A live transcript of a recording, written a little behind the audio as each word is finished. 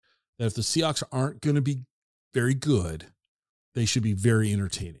that if the Seahawks aren't going to be very good, they should be very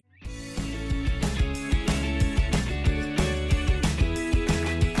entertaining.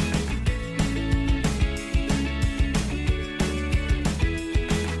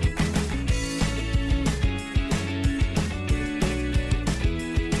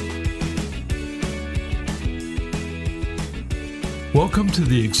 Welcome to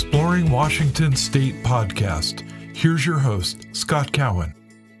the Exploring Washington State podcast. Here's your host, Scott Cowan.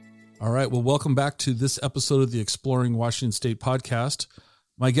 All right. Well, welcome back to this episode of the Exploring Washington State podcast.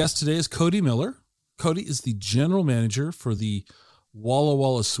 My guest today is Cody Miller. Cody is the general manager for the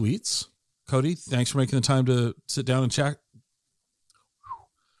Walla Suites. Cody, thanks for making the time to sit down and chat.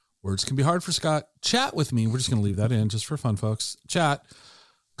 Words can be hard for Scott. Chat with me. We're just going to leave that in just for fun, folks. Chat.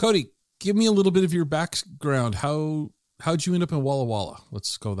 Cody, give me a little bit of your background. How'd you end up in Walla?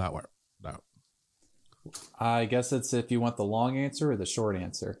 Let's go that way. No. I guess it's if you want the long answer or the short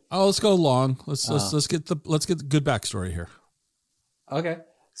answer. Oh, let's go long. Let's get the good backstory here. Okay.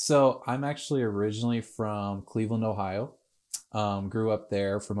 So I'm actually originally from Cleveland, Ohio. Grew up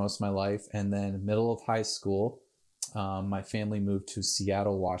there for most of my life, and then middle of high school, my family moved to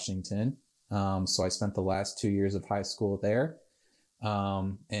Seattle, Washington. So I spent the last 2 years of high school there.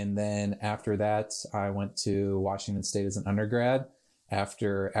 And then after that, I went to Washington State as an undergrad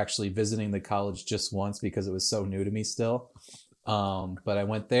after actually visiting the college just once because it was so new to me still. But I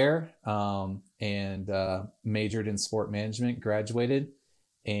went there, and majored in sport management, graduated,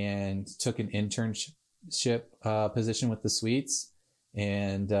 and took an internship position with the Suites,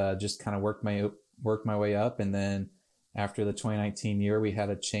 and just kind of worked my way up. And then after the 2019 year, we had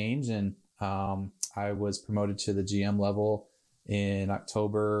a change, and I was promoted to the GM level in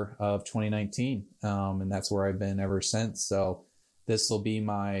October of 2019. And that's where I've been ever since. So this will be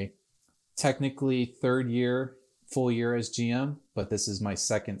my technically third full year as GM, but this is my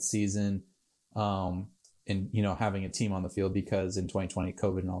second season, in, having a team on the field because in 2020,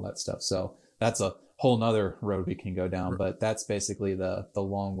 COVID and all that stuff. So that's a whole nother road we can go down, but that's basically the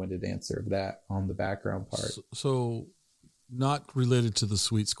long-winded answer of that on the background part. So not related to the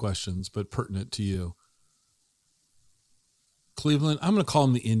Suites questions, but pertinent to you. Cleveland, I'm going to call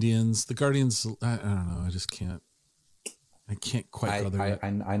them the Indians. The Guardians, I don't know. I can't quite go there.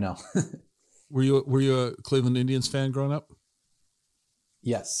 I know. Were you a Cleveland Indians fan growing up?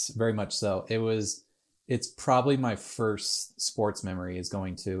 Yes, very much so. It's probably my first sports memory is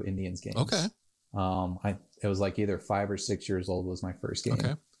going to Indians games. Okay. It was like either 5 or 6 years old was my first game.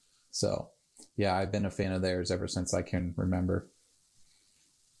 Okay. So yeah, I've been a fan of theirs ever since I can remember.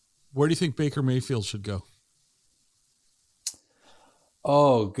 Where do you think Baker Mayfield should go?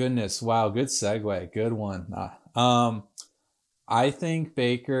 Oh, goodness. Wow. Good segue. Good one. I think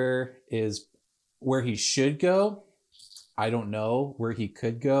Baker is where he should go. I don't know. Where he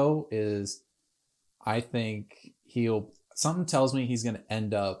could go is, I think something tells me he's going to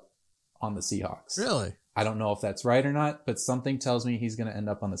end up on the Seahawks. Really? I don't know if that's right or not, but something tells me he's going to end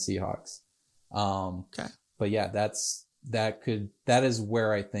up on the Seahawks. Okay. But yeah, that is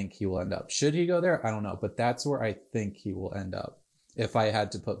where I think he will end up. Should he go there? I don't know, but that's where I think he will end up. If I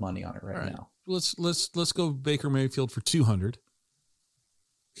had to put money on it right now. Let's go Baker Mayfield for 200.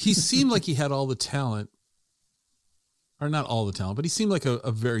 He seemed like he had all the talent, or not all the talent, but he seemed like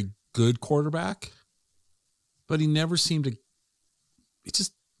a very good quarterback, but he just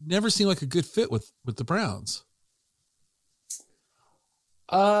never seemed like a good fit with the Browns.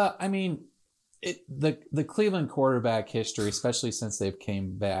 I mean, the Cleveland quarterback history, especially since they've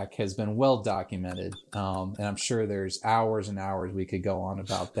came back, has been well documented. And I'm sure there's hours and hours we could go on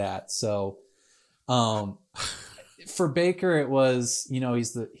about that. So, for Baker, it was,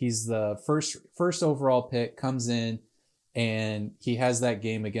 he's the first overall pick, comes in, and he has that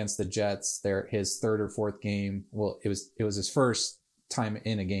game against the Jets. His third or fourth game. Well, it was his first time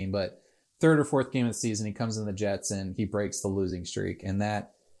in a game, but third or fourth game of the season, he comes in the Jets and he breaks the losing streak. And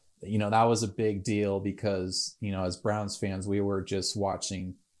that was a big deal because, as Browns fans, we were just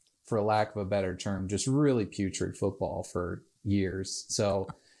watching, for lack of a better term, just really putrid football for years. So,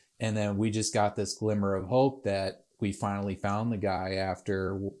 and then we just got this glimmer of hope that we finally found the guy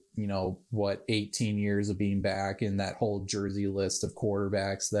after, 18 years of being back in that whole jersey list of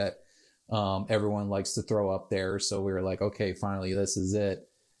quarterbacks that everyone likes to throw up there. So we were like, okay, finally, this is it.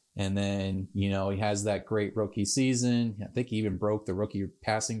 And then, he has that great rookie season. I think he even broke the rookie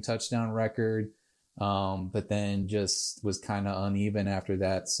passing touchdown record. But then just was kind of uneven after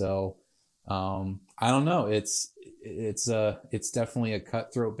that. So, I don't know. It's definitely a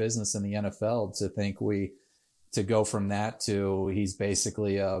cutthroat business in the NFL to think to go from that to he's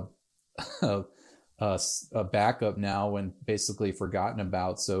basically a a backup now and basically forgotten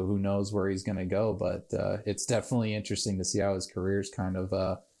about. So who knows where he's going to go? But it's definitely interesting to see how his career's kind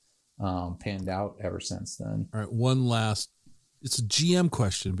of panned out ever since then. All right, one last. It's a GM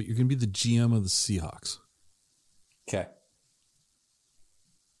question, but you're going to be the GM of the Seahawks. Okay.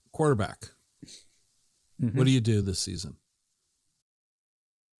 Quarterback. Mm-hmm. What do you do this season?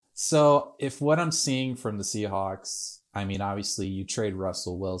 So if what I'm seeing from the Seahawks, I mean, obviously you trade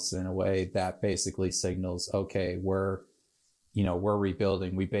Russell Wilson away, that basically signals, okay, we're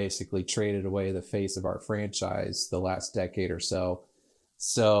rebuilding. We basically traded away the face of our franchise the last decade or so.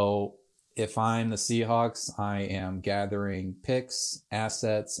 So if I'm the Seahawks, I am gathering picks,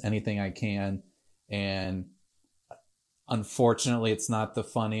 assets, anything I can. And unfortunately, it's not the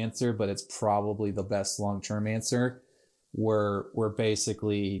fun answer, but it's probably the best long-term answer. We're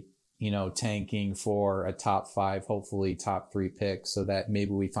basically, tanking for a top 5, hopefully top 3 pick, so that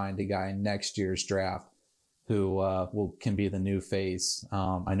maybe we find a guy in next year's draft who can be the new face.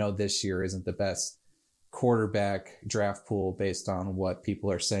 I know this year isn't the best quarterback draft pool based on what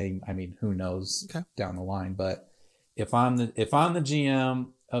people are saying. I mean, who knows down the line? But if I'm the GM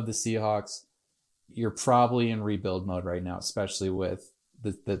of the Seahawks, you're probably in rebuild mode right now, especially with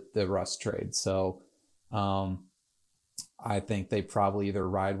the Russ trade. So I think they probably either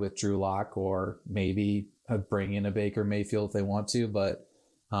ride with Drew Lock or maybe bring in a Baker Mayfield if they want to. But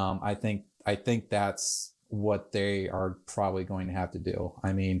I think that's what they are probably going to have to do.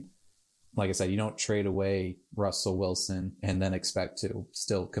 I mean, like I said, you don't trade away Russell Wilson and then expect to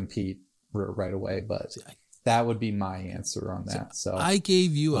still compete right away. But that would be my answer on that. So I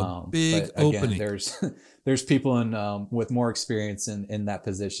gave you a big opening. There's people in with more experience in that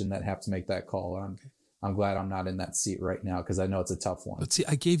position that have to make that call. I'm glad I'm not in that seat right now because I know it's a tough one. But see,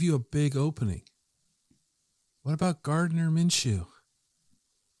 I gave you a big opening. What about Gardner Minshew?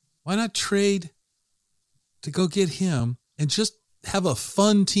 Why not trade to go get him and just have a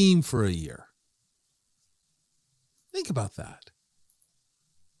fun team for a year? Think about that.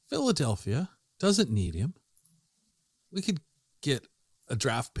 Philadelphia doesn't need him. We could get a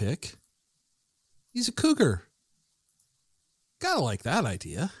draft pick. He's a Cougar. Gotta like that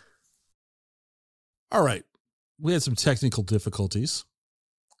idea. All right. We had some technical difficulties.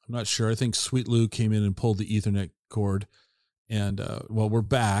 I'm not sure. I think Sweet Lou came in and pulled the Ethernet cord. And we're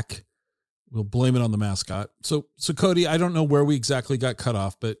back. We'll blame it on the mascot. So Cody, I don't know where we exactly got cut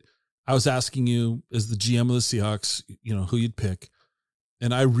off, but I was asking you as the GM of the Seahawks, who you'd pick.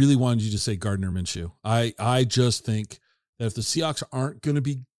 And I really wanted you to say Gardner Minshew. I just think that if the Seahawks aren't going to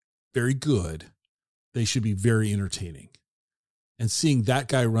be very good, they should be very entertaining. And seeing that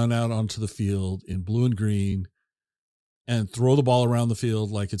guy run out onto the field in blue and green and throw the ball around the field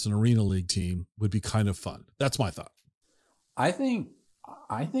like it's an arena league team would be kind of fun. That's my thought. I think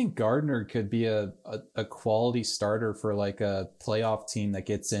Gardner could be a quality starter for like a playoff team that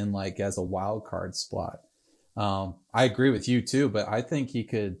gets in like as a wild card spot. I agree with you too, but I think he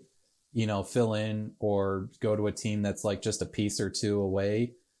could, fill in or go to a team that's like just a piece or two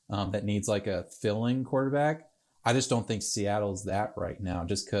away that needs like a fill-in quarterback. I just don't think Seattle's that right now,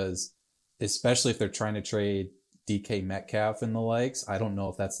 just because, especially if they're trying to trade DK Metcalf and the likes, I don't know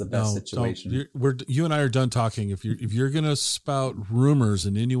if that's the best situation. You and I are done talking. If you're gonna spout rumors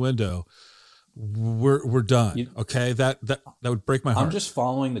and innuendo, we're done. Okay, that would break my heart. I'm just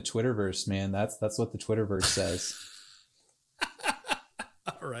following the Twitterverse, man. That's what the Twitterverse says.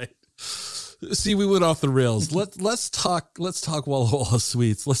 All right. See, we went off the rails. Let's talk Walla Walla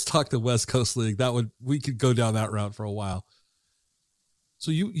Sweets. Let's talk the West Coast League. We could go down that route for a while.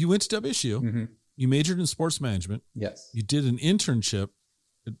 So you went to WSU. Mm-hmm. You majored in sports management. Yes. You did an internship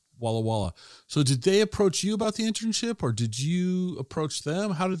at Walla Walla. So did they approach you about the internship, or did you approach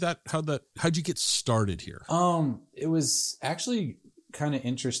them? How'd you get started here? It was actually kind of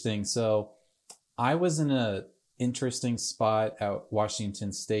interesting. So I was in a interesting spot at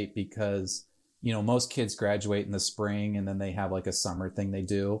Washington State because, most kids graduate in the spring and then they have like a summer thing they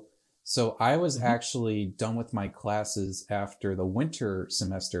do. So I was actually done with my classes after the winter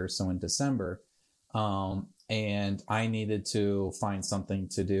semester. So in December, and I needed to find something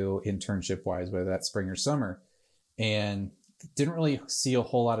to do internship wise, whether that's spring or summer, and didn't really see a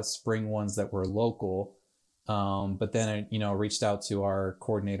whole lot of spring ones that were local. But then I, reached out to our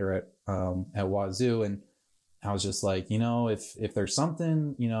coordinator at Wazoo, and I was just like, if there's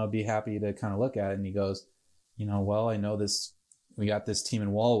something, I'd be happy to kind of look at it. And he goes, well, I know we got this team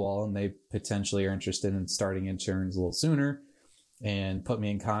in Walla Walla and they potentially are interested in starting interns a little sooner, and put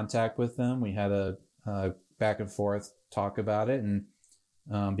me in contact with them. We had a back and forth talk about it. And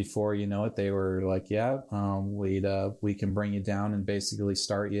before you know it, they were like, yeah, we can bring you down and basically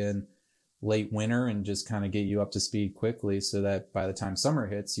start you in late winter and just kind of get you up to speed quickly so that by the time summer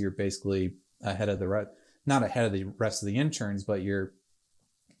hits, you're basically ahead of not ahead of the rest of the interns, but you're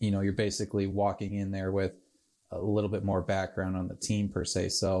basically walking in there with a little bit more background on the team per se.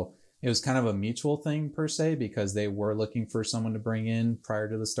 So it was kind of a mutual thing per se, because they were looking for someone to bring in prior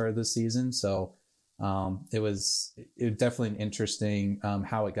to the start of the season. So it was definitely an interesting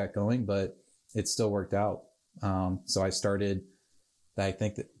how it got going, but it still worked out. So I started, I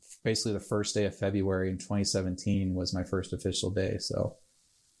think that basically the first day of February in 2017 was my first official day. So,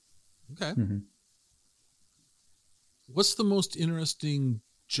 okay. Mm-hmm. What's the most interesting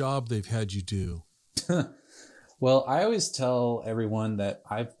job they've had you do? Well, I always tell everyone that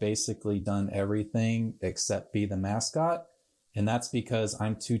I've basically done everything except be the mascot. And that's because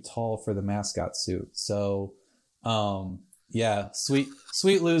I'm too tall for the mascot suit. So, yeah, Sweet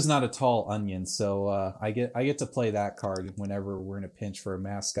Lou's not a tall onion. So, I get to play that card whenever we're in a pinch for a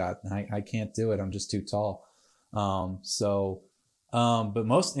mascot. I can't do it. I'm just too tall. But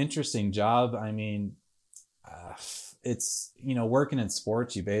most interesting job, I mean, it's, working in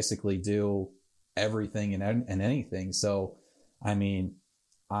sports, you basically do everything and anything. So, I mean,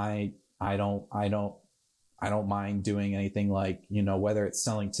 I don't mind doing anything, like, whether it's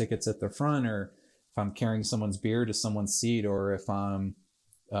selling tickets at the front, or if I'm carrying someone's beer to someone's seat, or if I'm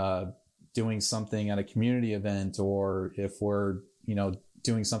doing something at a community event, or if we're,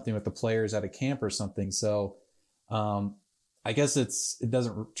 doing something with the players at a camp or something. So, I guess it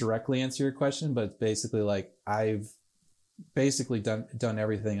doesn't directly answer your question, but it's basically like I've basically done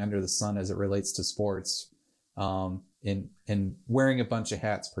everything under the sun as it relates to sports, in wearing a bunch of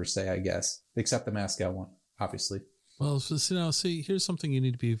hats per se, I guess, except the mascot one, obviously. Well, so here's something you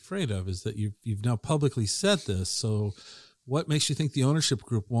need to be afraid of, is that you've now publicly said this. So what makes you think the ownership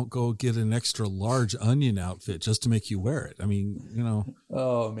group won't go get an extra large onion outfit just to make you wear it? I mean,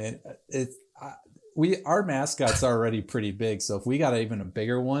 Oh man, our mascot's already pretty big. So if we got even a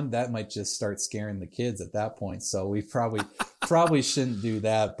bigger one, that might just start scaring the kids at that point. So we probably shouldn't do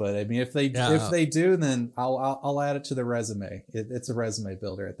that. But I mean, if they do, then I'll add it to the resume. It's a resume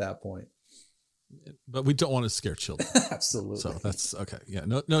builder at that point. But we don't want to scare children. Absolutely. So that's okay. Yeah.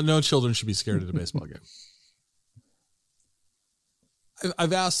 No children should be scared at a baseball game.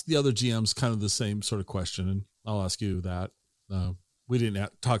 I've asked the other GMs kind of the same sort of question, and I'll ask you that. We didn't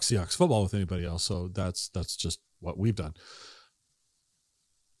talk Seahawks football with anybody else, so that's just what we've done.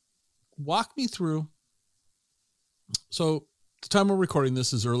 Walk me through. So the time we're recording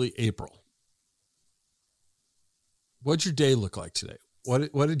this is early April. What'd your day look like today?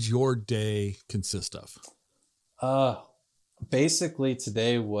 What did your day consist of? Basically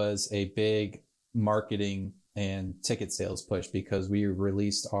today was a big marketing and ticket sales push, because we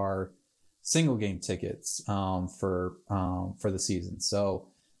released our single game tickets for the season. So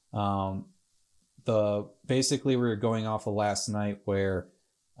basically we were going off of last night, where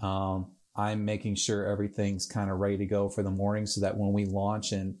I'm making sure everything's kind of ready to go for the morning, so that when we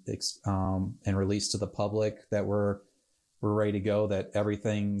launch and release to the public, that we're ready to go, that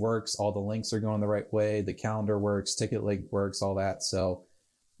everything works, all the links are going the right way, the calendar works, ticket link works, all that. So,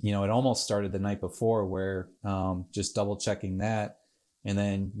 it almost started the night before, where just double checking that, and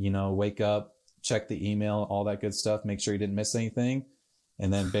then, wake up, check the email, all that good stuff, make sure you didn't miss anything.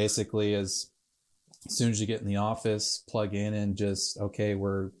 And then basically as soon as you get in the office, plug in and just, okay,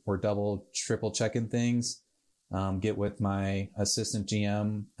 we're double, triple checking things. Get with my assistant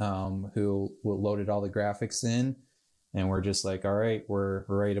GM, who loaded all the graphics in, and we're just like, all right, we're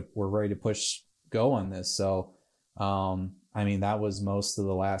ready to push go on this. So, I mean, that was most of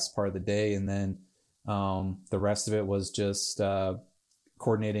the last part of the day. And then, the rest of it was just,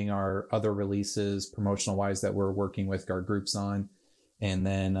 coordinating our other releases promotional wise that we're working with our groups on. And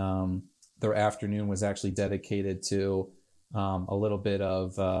then, the afternoon was actually dedicated to, a little bit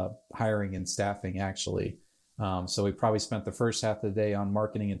of, hiring and staffing actually. So we probably spent the first half of the day on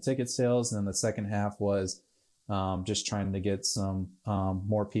marketing and ticket sales. And then the second half was, just trying to get some,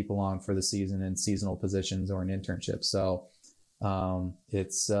 more people on for the season in seasonal positions or an internship. So,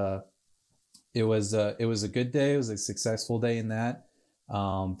 it was a good day. It was a successful day in that.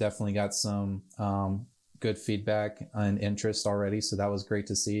 Definitely got some good feedback and interest already, so that was great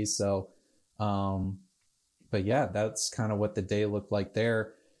to see. So, but yeah, that's kind of what the day looked like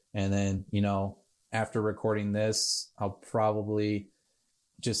there. And then, after recording this, I'll probably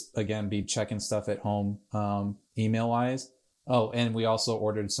just again be checking stuff at home, email wise. Oh, and we also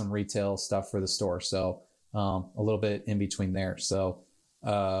ordered some retail stuff for the store, so a little bit in between there. So.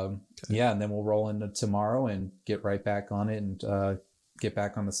 Okay. Yeah, and then we'll roll into tomorrow and get right back on it and get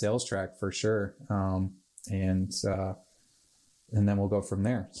back on the sales track for sure. then we'll go from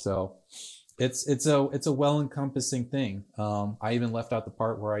there. So it's a well encompassing thing. I even left out the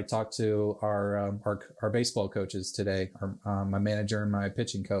part where I talked to our baseball coaches today, my manager and my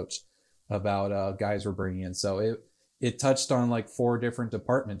pitching coach, about guys we're bringing in. So it touched on like 4 different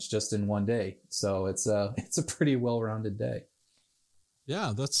departments just in one day. So it's a pretty well-rounded day.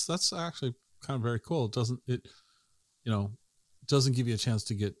 Yeah, that's actually kind of very cool. It doesn't give you a chance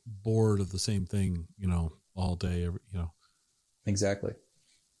to get bored of the same thing, all day, Exactly.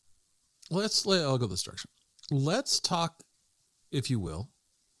 I'll go this direction. Let's talk, if you will,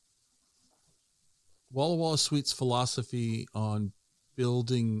 Walla Walla Sweets philosophy on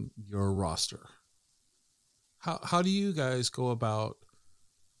building your roster. How do you guys go about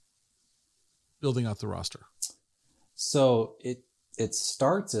building out the roster? So it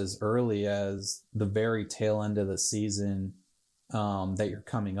starts as early as the very tail end of the season that you're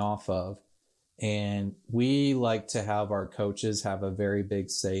coming off of. And we like to have our coaches have a very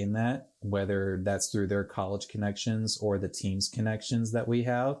big say in that, whether that's through their college connections or the team's connections that we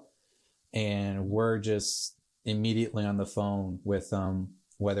have. And we're just immediately on the phone with them,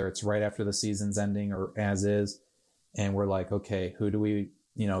 whether it's right after the season's ending or as is. And we're like, okay, who do we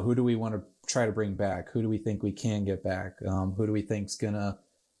want to try to bring back? Who do we think we can get back? Who do we think's gonna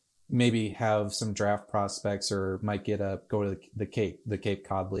maybe have some draft prospects or might go to the Cape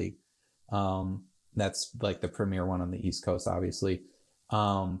Cod League? That's like the premier one on the East Coast, obviously.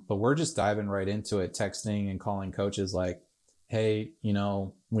 But we're just diving right into it, texting and calling coaches like, hey,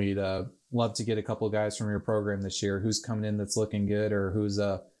 we'd love to get a couple of guys from your program this year. Who's coming in that's looking good, or who's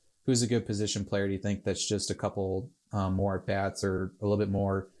a good position player do you think that's just a couple more at bats or a little bit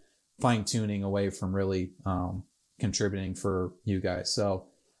more fine tuning away from really contributing for you guys? So,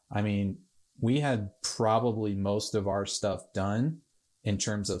 I mean, we had probably most of our stuff done in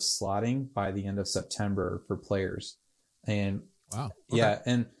terms of slotting by the end of September for players. And wow. Okay. Yeah.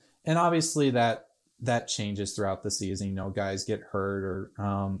 And obviously that changes throughout the season. Guys get hurt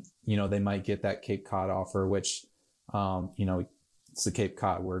or, they might get that Cape Cod offer, which, it's the Cape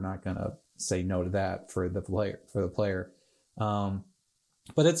Cod. We're not going to say no to that for the player.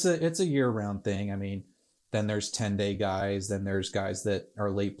 But it's a year round thing. I mean, then there's 10-day guys, then there's guys that are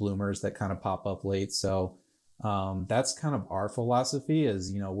late bloomers that kind of pop up late. So, that's kind of our philosophy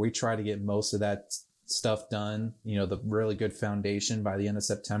is, we try to get most of that stuff done, the really good foundation by the end of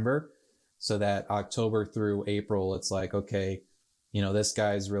September, so that October through April, it's like, okay, this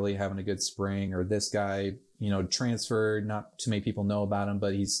guy's really having a good spring, or this guy, transferred, not too many people know about him,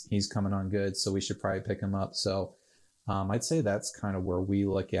 but he's coming on good. So we should probably pick him up. So, I'd say that's kind of where we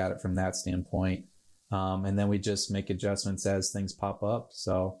look at it from that standpoint. And then we just make adjustments as things pop up.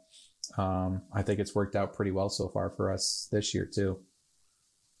 So, I think it's worked out pretty well so far for us this year too.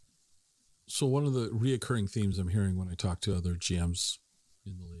 So one of the reoccurring themes I'm hearing when I talk to other GMs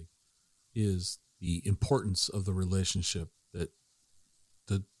in the league is the importance of the relationship that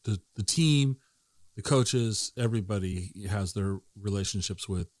the team, the coaches, everybody has their relationships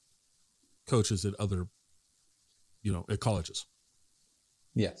with coaches at other, at colleges.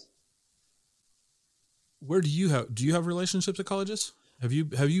 Yes. Where do you have relationships at colleges? Have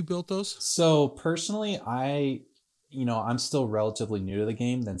you built those? So personally, I'm still relatively new to the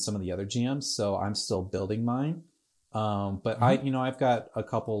game than some of the other GMs, so I'm still building mine. But I've got a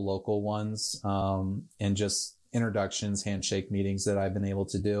couple local ones, and just introductions, handshake meetings that I've been able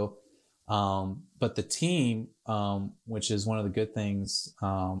to do. But the team, which is one of the good things,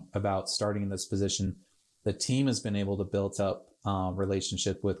 about starting in this position, the team has been able to build up,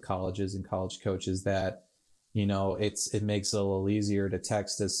 relationship with colleges and college coaches that, it makes it a little easier to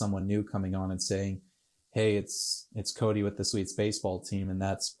text as someone new coming on and saying, hey, it's Cody with the Sweets baseball team. And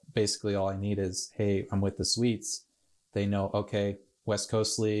that's basically all I need is, hey, I'm with the Sweets. They know, okay, West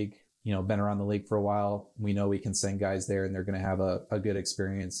Coast League, been around the league for a while. We know we can send guys there and they're going to have a good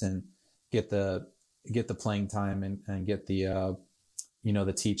experience and get the playing time and get the,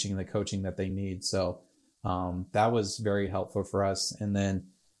 the teaching and the coaching that they need. So, that was very helpful for us. And then,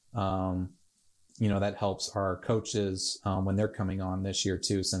 that helps our coaches, when they're coming on this year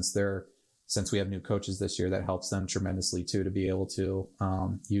too, since we have new coaches this year, that helps them tremendously too, to be able to,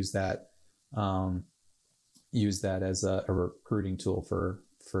 use that as a recruiting tool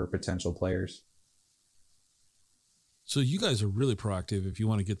for potential players. So you guys are really proactive if you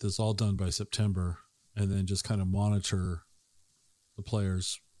want to get this all done by September and then just kind of monitor the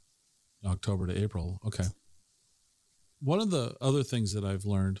players October to April. Okay. One of the other things that I've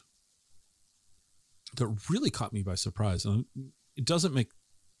learned that really caught me by surprise, and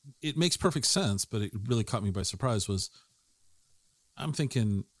it makes perfect sense, but it really caught me by surprise, was I'm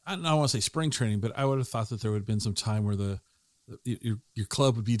thinking, I don't want to say spring training, but I would have thought that there would have been some time where the your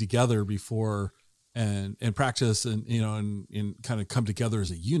club would be together before and practice and, and kind of come together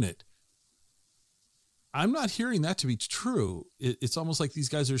as a unit. I'm not hearing that to be true. It's almost like these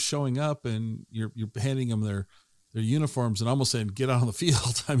guys are showing up and you're handing them their uniforms and almost saying, get out on the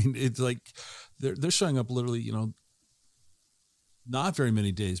field. I mean, it's like they're showing up literally, not very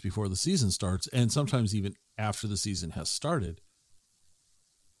many days before the season starts, and sometimes even after the season has started.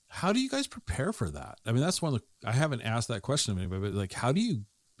 How do you guys prepare for that? I mean, that's I haven't asked that question of anybody, but like, how do you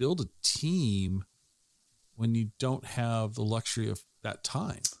build a team when you don't have the luxury of that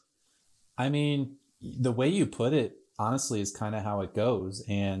time? I mean, the way you put it, honestly, is kind of how it goes.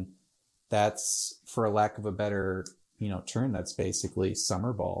 And that's, for a lack of a better, term, that's basically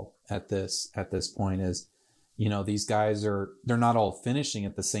summer ball at this point. Is, these guys they're not all finishing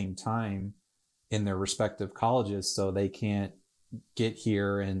at the same time in their respective colleges. So they can't get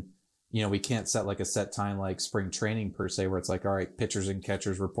here and, we can't set like a set time, like spring training per se, where it's like, all right, pitchers and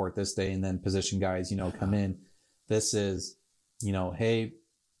catchers report this day and then position guys, come in. This is, hey,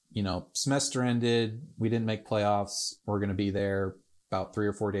 semester ended, we didn't make playoffs, we're going to be there about 3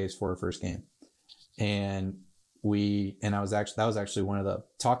 or 4 days for our first game. And that was actually one of the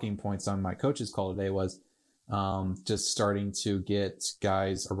talking points on my coach's call today was just starting to get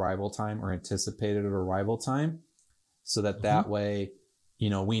guys arrival time or anticipated arrival time, so that way,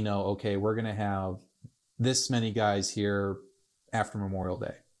 we know, okay, we're going to have this many guys here after Memorial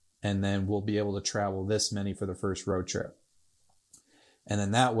Day, and then we'll be able to travel this many for the first road trip. And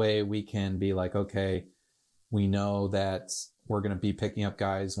then that way we can be like, okay, we know that we're going to be picking up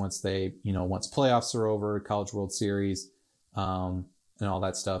guys once playoffs are over, College World Series, and all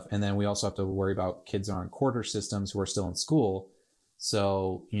that stuff. And then we also have to worry about kids on quarter systems who are still in school.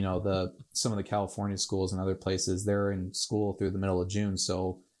 So, some of the California schools and other places, they're in school through the middle of June.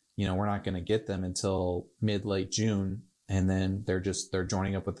 So, we're not going to get them until late June. And then they're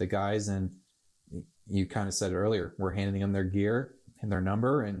joining up with the guys. And you kind of said it earlier, we're handing them their gear and their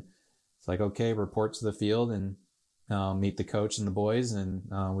number. And it's like, okay, report to the field and meet the coach and the boys. And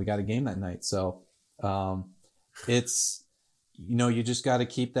we got a game that night. So it's, you just got to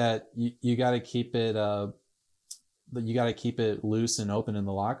keep that, you got to keep it, you got to keep it loose and open in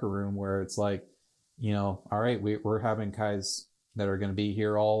the locker room, where it's like, all right, we're having guys that are going to be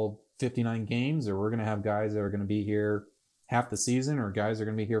here all 59 games, or we're going to have guys that are going to be here half the season, or guys are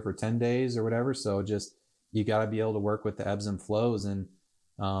going to be here for 10 days or whatever. So just, you got to be able to work with the ebbs and flows. And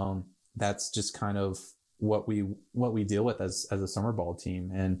that's just kind of what we deal with as a summer ball team.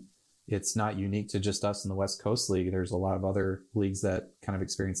 And it's not unique to just us in the West Coast League. There's a lot of other leagues that kind of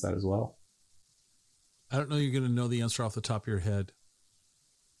experience that as well. I don't know you're going to know the answer off the top of your head.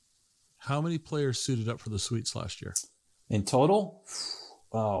 How many players suited up for the Suites last year? In total?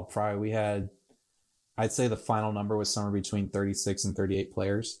 Oh, probably we had, I'd say the final number was somewhere between 36 and 38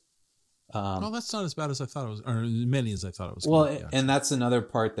 players. That's not as bad as I thought it was, or as many as I thought it was. Well, yeah. And that's another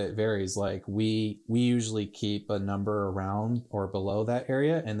part that varies. Like we usually keep a number around or below that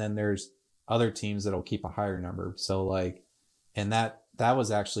area. And then there's other teams that'll keep a higher number. So like, and that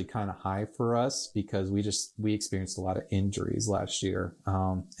was actually kind of high for us because we experienced a lot of injuries last year,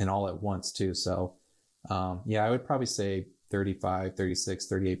 and all at once too. So, I would probably say 35, 36,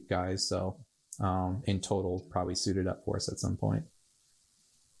 38 guys. So, in total, probably suited up for us at some point.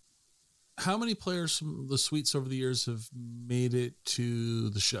 How many players from the Suites over the years have made it to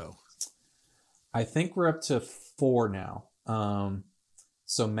the show? I think we're up to 4 now.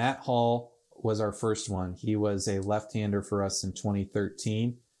 So Matt Hall was our first one. He was a left-hander for us in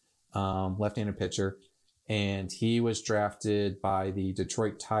 2013, left-handed pitcher. And he was drafted by the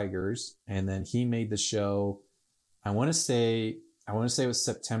Detroit Tigers. And then he made the show, I want to say it was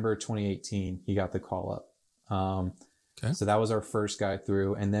September 2018. He got the call up. Okay. So that was our first guy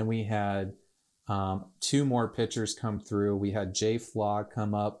through. And then we had 2 more pitchers come through. We had Jay Flaw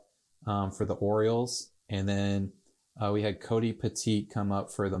come up for the Orioles. And then we had Cody Petit come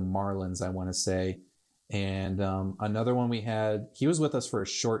up for the Marlins, I want to say. And another one we had, he was with us for a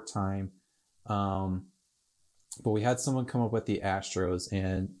short time. But we had someone come up with the Astros,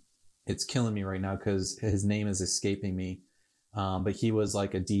 and it's killing me right now because his name is escaping me. But he was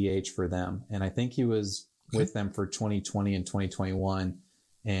like a DH for them. And I think he was with them for 2020 and 2021,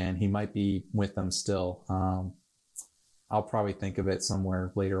 and he might be with them still. I'll probably think of it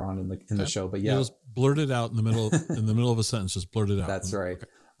somewhere later on in the show, but yeah. Just blurt it out in the middle of a sentence, just blurt it out. That's right.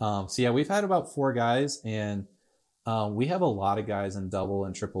 Okay. We've had about 4 guys, and we have a lot of guys in double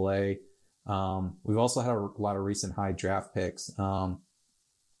and AAA. We've also had a lot of recent high draft picks.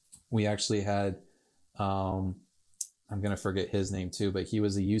 We actually had, I'm going to forget his name too, but he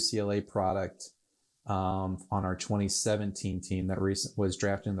was a UCLA product. on our 2017 team that was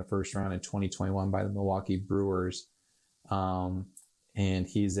drafted in the first round in 2021 by the Milwaukee Brewers. And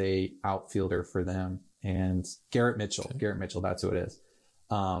he's a outfielder for them. And Garrett Mitchell, that's who it is.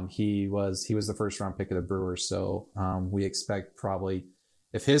 He was the first round pick of the Brewers. So we expect probably,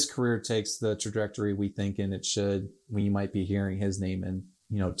 if his career takes the trajectory we think and it should, we might be hearing his name in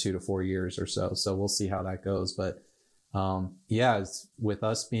 2 to 4 years or so. So we'll see how that goes. But with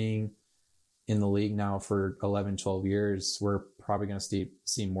us being in the league now for 11, 12 years, we're probably going to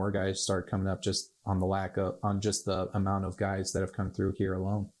see more guys start coming up just on just the amount of guys that have come through here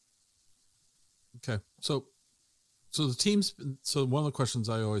alone. Okay. So the team's, so one of the questions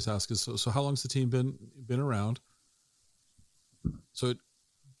I always ask is, so how long's the team been around? So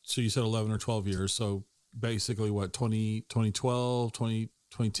you said 11 or 12 years. So basically what, 2012,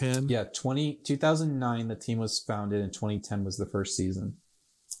 2010? Yeah. 2009, the team was founded, and 2010 was the first season.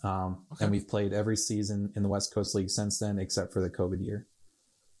 And we've played every season in the West Coast League since then, except for the COVID year.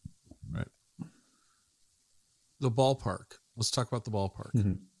 Right. The ballpark. Let's talk about the ballpark.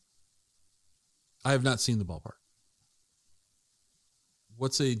 Mm-hmm. I have not seen the ballpark.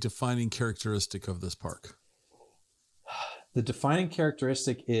 What's a defining characteristic of this park? The defining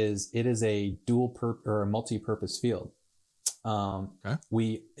characteristic is it is a or a multi-purpose field.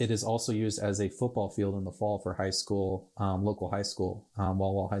 It is also used as a football field in the fall for high school, local high school,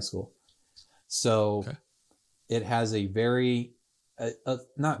 Walla High School. So it has it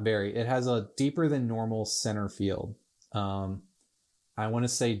has a deeper than normal center field. I want to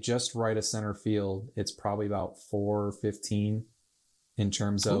say just right of center field, it's probably about 415 in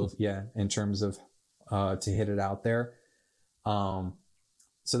terms of to hit it out there.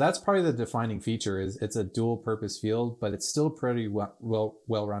 So that's probably the defining feature. Is it's a dual purpose field, but it's still pretty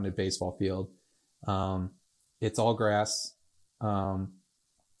well-rounded baseball field. It's all grass. And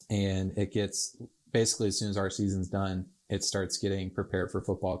it gets, basically as soon as our season's done, it starts getting prepared for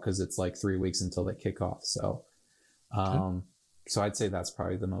football, because it's like 3 weeks until they kick off. So, so I'd say that's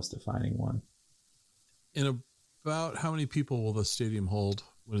probably the most defining one. And about how many people will the stadium hold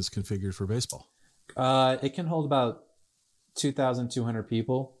when it's configured for baseball? It can hold about 2,200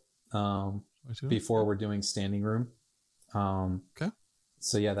 people before we're doing standing room.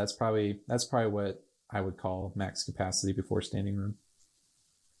 So yeah, that's probably what I would call max capacity before standing room.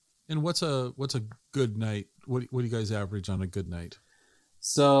 And what's a good night? What do you guys average on a good night?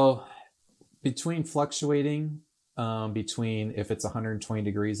 So between fluctuating between if it's 120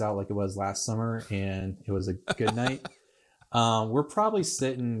 degrees out like it was last summer and it was a good night, we're probably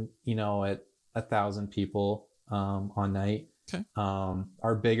sitting at 1,000 people on night. Okay.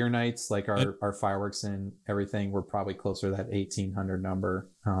 Our bigger nights, like our fireworks and everything, we're probably closer to that 1,800 number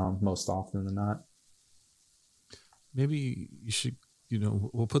most often than not. Maybe you should,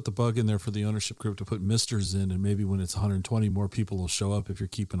 we'll put the bug in there for the ownership group to put misters in, and maybe when it's 120, more people will show up if you're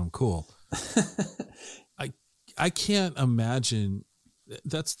keeping them cool. I can't imagine.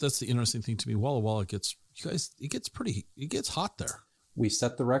 That's the interesting thing to me. Walla Walla it gets hot there. We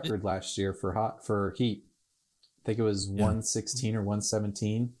set the record last year for heat. I think it was 116 or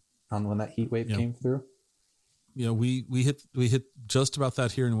 117 on when that heat wave came through. We hit just about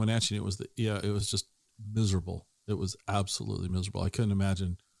that here in Wenatchee. It was just miserable. It was absolutely miserable. I couldn't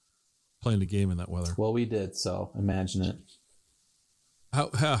imagine playing a game in that weather. Well, we did, so imagine it.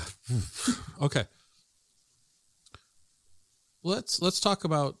 Okay. Let's talk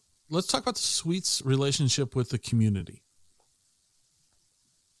about the Sweets' relationship with the community.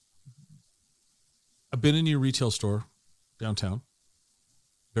 I've been in your retail store downtown.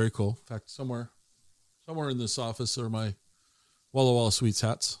 Very cool. In fact, somewhere in this office are my Walla Walla Sweets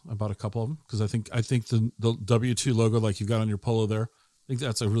hats. I bought a couple of them because I think the W2 logo, like you got on your polo there, I think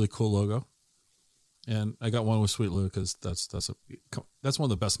that's a really cool logo. And I got one with Sweet Lou because that's one of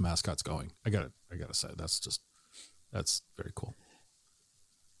the best mascots going. I gotta say that's very cool.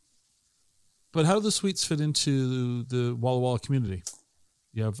 But how do the Sweets fit into the Walla Walla community?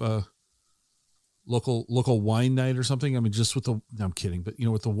 You have local wine night or something? I mean, just with no, I'm kidding, but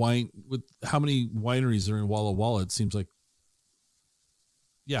with the wine, with how many wineries are in Walla Walla, it seems like,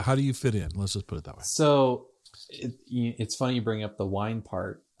 how do you fit in? Let's just put it that way. So it's funny you bring up the wine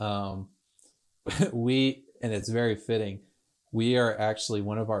part. And it's very fitting. We are actually,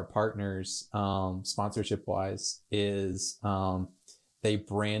 one of our partners, sponsorship wise, is they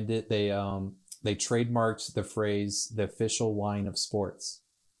branded, they trademarked the phrase, the official wine of sports.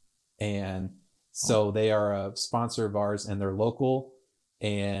 And so they are a sponsor of ours, and they're local,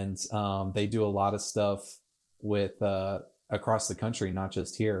 and they do a lot of stuff with across the country, not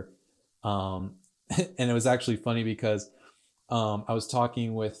just here. And it was actually funny because I was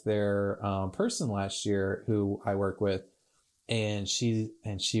talking with their person last year who I work with, and she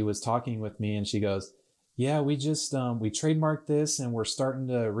was talking with me, and she goes, yeah, we just we trademarked this, and we're starting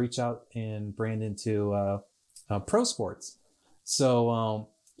to reach out and brand into pro sports. So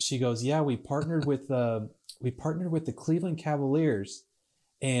she goes, yeah, we partnered with the Cleveland Cavaliers.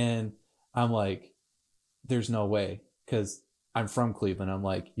 And I'm like, there's no way, because I'm from Cleveland. I'm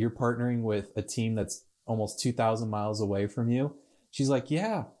like, you're partnering with a team that's almost 2,000 miles away from you? She's like,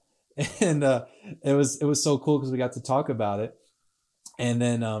 yeah. And it was so cool because we got to talk about it. And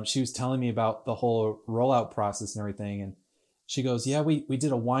then she was telling me about the whole rollout process and everything. And she goes, yeah, we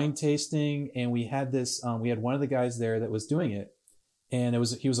did a wine tasting, and we had this, we had one of the guys there that was doing it. And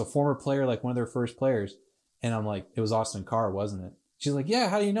he was a former player, like one of their first players. And I'm like, it was Austin Carr, wasn't it? She's like, yeah,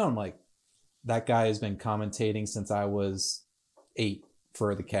 how do you know? I'm like, that guy has been commentating since I was 8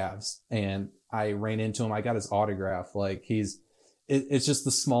 for the Cavs. And I ran into him. I got his autograph. Like it's just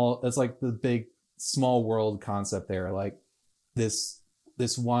it's like the big small world concept there. Like this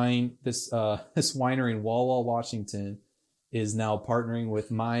winery in Walla, Washington is now partnering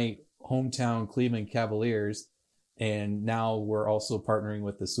with my hometown Cleveland Cavaliers. And now we're also partnering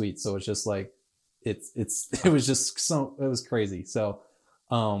with the Sweets. So it's just like, it was crazy. So,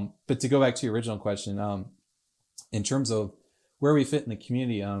 but to go back to your original question, in terms of where we fit in the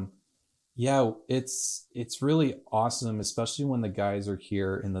community, yeah, it's really awesome, especially when the guys are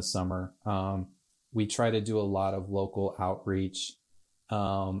here in the summer. We try to do a lot of local outreach,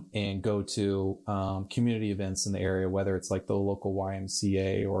 and go to, community events in the area, whether it's like the local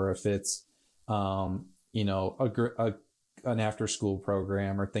YMCA or if it's, an after school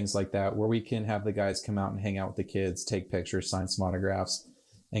program or things like that, where we can have the guys come out and hang out with the kids, take pictures, sign some autographs,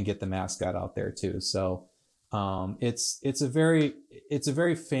 and get the mascot out there too. So, it's a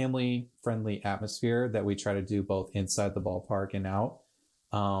very family friendly atmosphere that we try to do both inside the ballpark and out.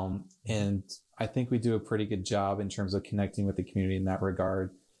 And I think we do a pretty good job in terms of connecting with the community in that regard.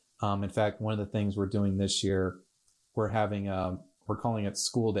 In fact, one of the things we're doing this year, we're calling it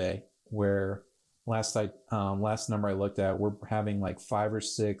School Day, where last number I looked at, we're having like 5 or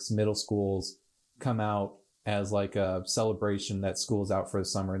 6 middle schools come out as like a celebration that school's out for the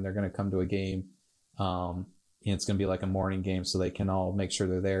summer, and they're going to come to a game. And it's going to be like a morning game, so they can all make sure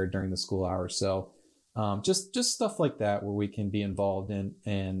they're there during the school hours. So, just stuff like that where we can be involved in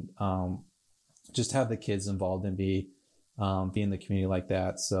and, just have the kids involved and be in the community like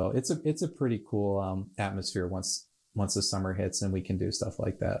that. So it's a pretty cool, atmosphere once the summer hits and we can do stuff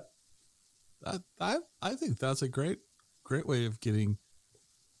like that. I think that's a great way of getting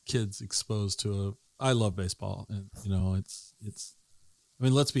kids exposed to I love baseball, and it's I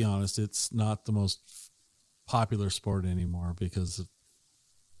mean, let's be honest, it's not the most popular sport anymore because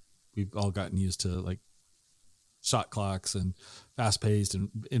we've all gotten used to like shot clocks and fast paced,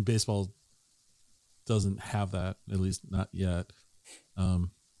 and baseball doesn't have that, at least not yet.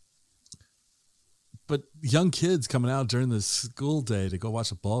 But young kids coming out during the school day to go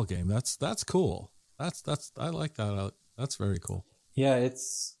watch a ball game, that's cool. That's I like that. That's very cool. Yeah,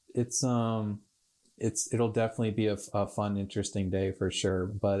 it'll definitely be a fun, interesting day for sure.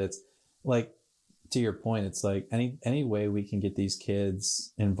 But it's like, to your point, it's like any way we can get these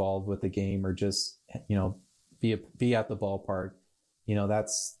kids involved with the game, or just, be at the ballpark,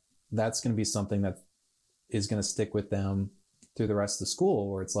 that's going to be something that is going to stick with them through the rest of the school,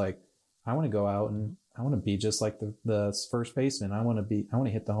 where it's like, I want to go out and I want to be just like the first baseman. I want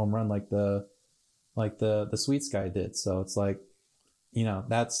to hit the home run like the Sweets guy did. So it's like,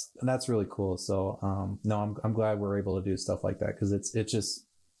 that's really cool. So, no, I'm glad we're able to do stuff like that, because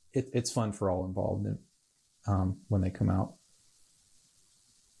it's fun for all involved when they come out.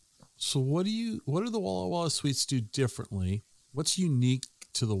 So what do the Walla Walla Sweets do differently? What's unique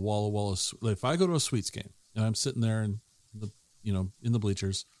to the Walla Walla? Like if I go to a Sweets game and I'm sitting there in the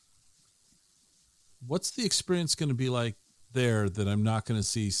bleachers, what's the experience going to be like there that I'm not going to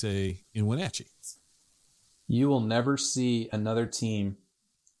see, say, in Wenatchee? You will never see another team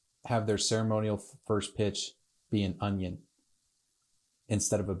have their ceremonial first pitch be an onion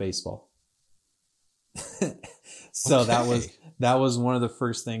instead of a baseball. So okay. that was one of the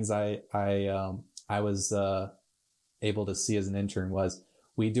first things I was able to see as an intern. Was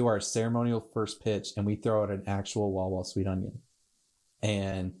we do our ceremonial first pitch and we throw out an actual Wawa sweet onion,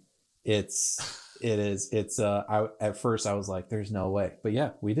 and at first I was like, there's no way, but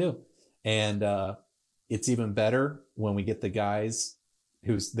yeah, we do. And it's even better when we get the guy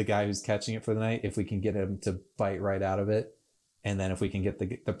who's catching it for the night, if we can get him to bite right out of it. And then if we can get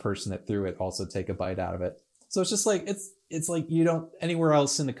the person that threw it also take a bite out of it. So it's just like, it's like, you don't, anywhere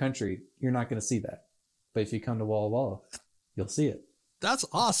else in the country, you're not going to see that. But if you come to Walla Walla, you'll see it. That's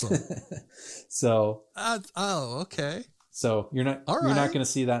awesome. So, okay. So you're not going to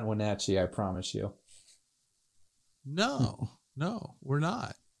see that in Wenatchee, I promise you. No, we're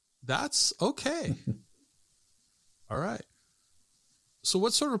not. That's okay. All right. So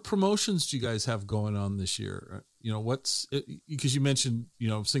what sort of promotions do you guys have going on this year? You know, because you mentioned,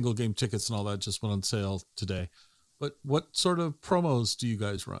 single game tickets and all that just went on sale today, but what sort of promos do you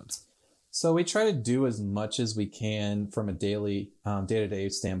guys run? So we try to do as much as we can from a daily, day-to-day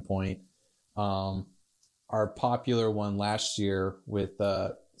standpoint. Our popular one last year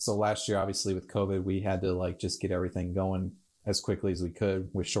last year, obviously with COVID, we had to just get everything going as quickly as we could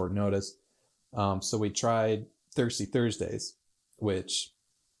with short notice. So we tried Thirsty Thursdays, which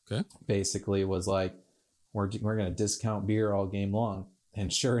basically was we're going to discount beer all game long.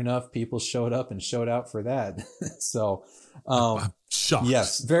 And sure enough, people showed up and showed out for that. So, I'm shocked.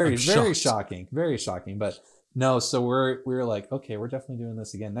 Yes, very shocking, very shocking. But no, so we're like, okay, we're definitely doing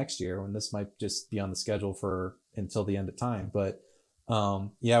this again next year, when this might just be on the schedule for until the end of time. But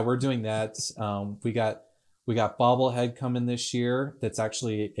we're doing that. We got Bobblehead coming this year. That's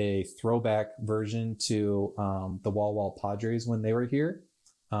actually a throwback version to the Walla Padres when they were here.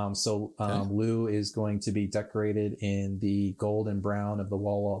 Lou is going to be decorated in the gold and brown of the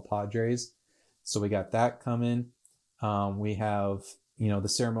Walla Padres. So we got that coming. We have, the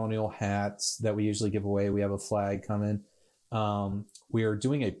ceremonial hats that we usually give away. We have a flag coming. We are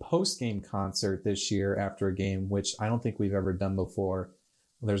doing a post-game concert this year after a game, which I don't think we've ever done before.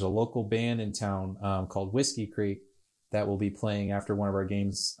 There's a local band in town called Whiskey Creek that will be playing after one of our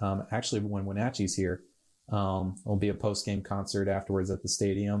games. Actually, when Wenatchee's here. It'll be a post-game concert afterwards at the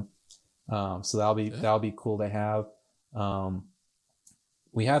stadium. So that'll be cool to have.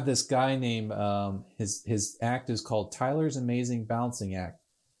 We have this guy named, his act is called Tyler's Amazing Balancing Act,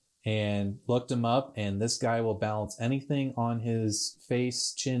 and looked him up, and this guy will balance anything on his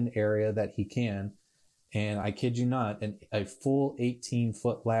face, chin area that he can. And I kid you not, a full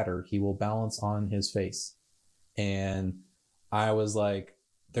 18-foot ladder he will balance on his face. And I was like,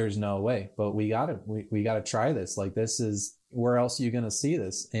 there's no way, but we gotta try this. This is, where else are you going to see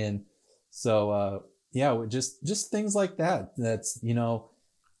this? And so, just things like that. That's,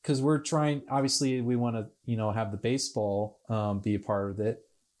 cause we're trying, obviously we want to, have the baseball, be a part of it,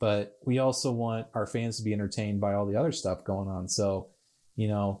 but we also want our fans to be entertained by all the other stuff going on. So,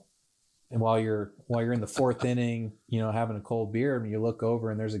 and while you're in the fourth inning, having a cold beer, and you look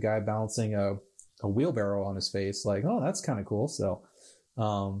over and there's a guy balancing a wheelbarrow on his face, oh, that's kind of cool. So,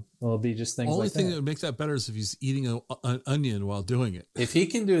 it'll be just things like that. The only thing that would make that better is if he's eating an onion while doing it. If he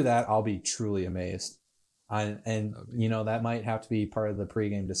can do that, I'll be truly amazed. That might have to be part of the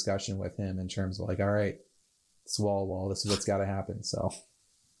pregame discussion with him in terms of all right, it's wall, this is what's got to happen. So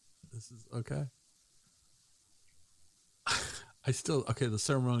this is okay. The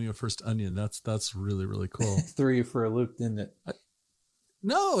ceremonial first onion. That's really, really cool. Threw you for a loop, didn't it?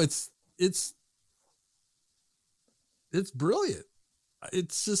 No, it's brilliant.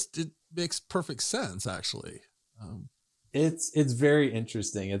 It's just, it makes perfect sense, actually. It's very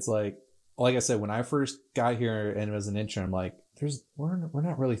interesting. It's like I said, when I first got here and was an intern, I'm like, we're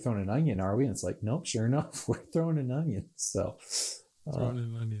not really throwing an onion, are we? And it's like, nope, sure enough, we're throwing an onion. So throwing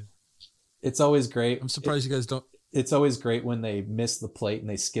an onion. It's always great. I'm surprised you guys don't. It's always great when they miss the plate and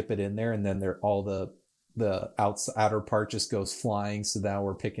they skip it in there, and then they're all the outer part just goes flying. So now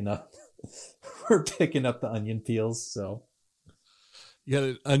we're picking up the onion peels. So you got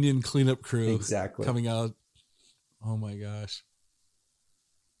an onion cleanup crew coming out. Oh my gosh.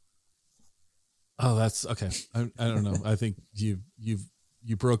 Oh, that's okay. I don't know. I think you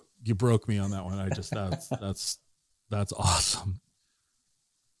broke me on that one. I just, that's awesome.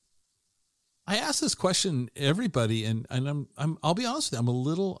 I asked this question to everybody, and I'll be honest with you, I'm a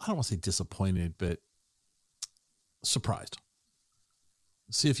little, I don't want to say disappointed, but surprised.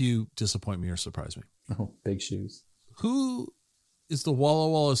 See if you disappoint me or surprise me. Oh, big shoes. Who is the Walla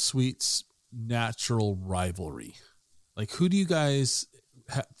Walla Sweets natural rivalry? Who do you guys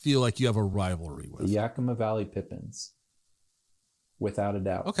feel like you have a rivalry with? The Yakima Valley Pippins, without a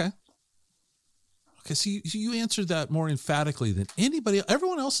doubt. Okay, so you answered that more emphatically than anybody.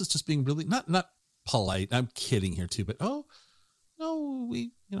 Everyone else is just being really not polite. I'm kidding here too, but and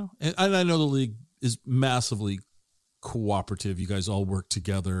I know the league is massively cooperative. You guys all work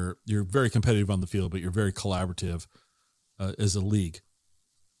together. You're very competitive on the field, but you're very collaborative as a league.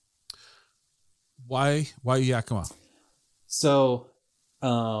 Why Yakima? So,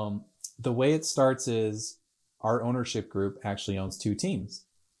 the way it starts is our ownership group actually owns two teams.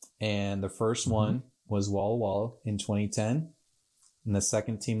 And the first one was Walla Walla in 2010. And the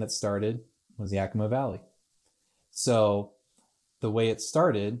second team that started was Yakima Valley. So the way it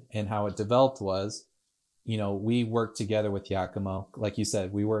started and how it developed was, we work together with Yakima. Like you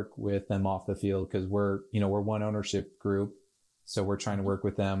said, we work with them off the field because we're one ownership group. So we're trying to work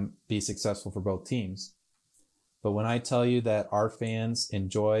with them, be successful for both teams. But when I tell you that our fans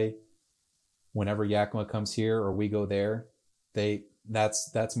enjoy whenever Yakima comes here or we go there,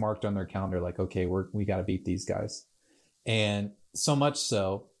 that's marked on their calendar. Like, okay, we got to beat these guys. And so much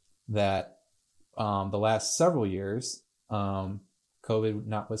so that the last several years, COVID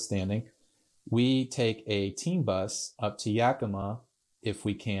notwithstanding, we take a team bus up to Yakima if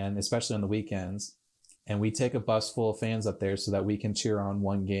we can, especially on the weekends. And we take a bus full of fans up there so that we can cheer on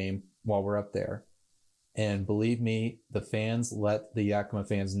one game while we're up there. And believe me, the fans let the Yakima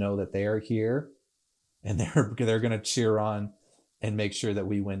fans know that they are here and they're going to cheer on and make sure that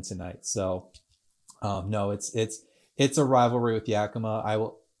we win tonight. So, no, it's a rivalry with Yakima.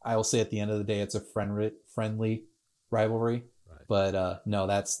 I will say at the end of the day, it's a friendly rivalry. Right. But no,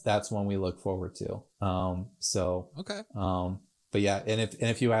 that's one we look forward to. Okay. But yeah, and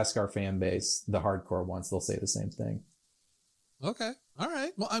if you ask our fan base, the hardcore ones, they'll say the same thing. Okay. All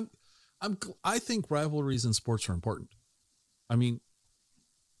right. Well, I think rivalries in sports are important. I mean,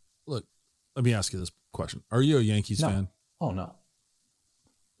 look, let me ask you this question. Are you a Yankees fan? Oh, no.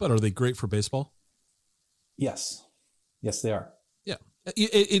 But are they great for baseball? Yes. Yes, they are. Yeah.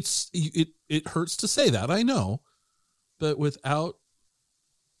 It hurts to say that, I know. But without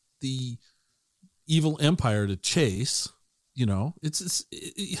the evil empire to chase,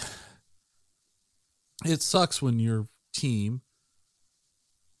 it sucks when your team.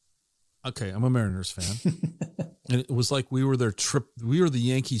 Okay, I'm a Mariners fan, and it was like we were the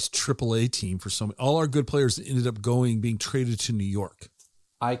Yankees AAA team for all our good players ended up being traded to New York.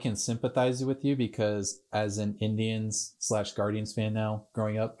 I can sympathize with you because as an Indians/Guardians fan now,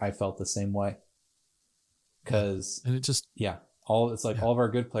 growing up, I felt the same way. All of our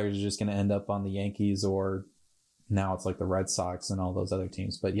good players are just going to end up on the Yankees, or now it's like the Red Sox and all those other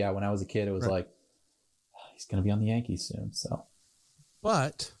teams. But yeah, when I was a kid, it was like, he's going to be on the Yankees soon. So,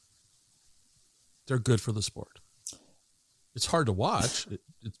 but they're good for the sport. It's hard to watch.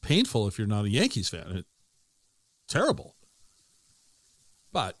 It's painful if you're not a Yankees fan. It's terrible.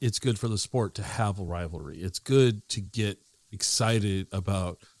 But it's good for the sport to have a rivalry. It's good to get excited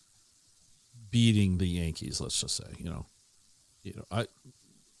about beating the Yankees, let's just say, you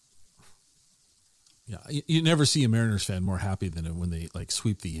never see a Mariners fan more happy than when they like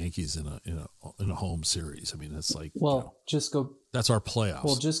sweep the Yankees in a home series. I mean, it's like, that's our playoffs.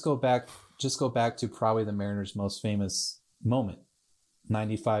 Well, just go back to probably the Mariners' most famous moment,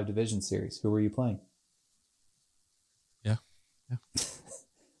 95 division series. Who were you playing? Yeah.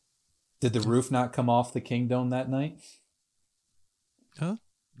 Did the roof not come off the Kingdome that night? Huh?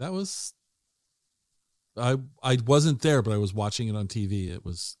 That was... I wasn't there, but I was watching it on TV. It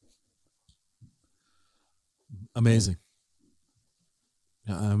was amazing.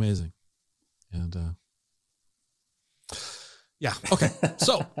 Yeah, amazing. And yeah, okay.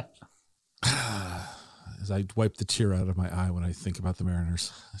 So as I wipe the tear out of my eye when I think about the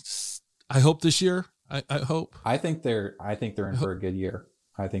Mariners, I hope this year. I hope. I think they're in for a good year.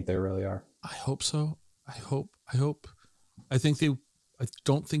 I think they really are. I hope so. I hope. I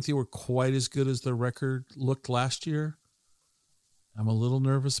don't think they were quite as good as their record looked last year. I'm a little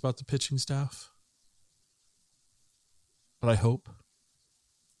nervous about the pitching staff. But I hope.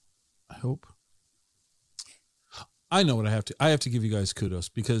 I know what I have to. I have to give you guys kudos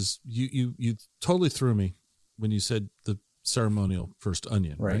because you totally threw me when you said the ceremonial first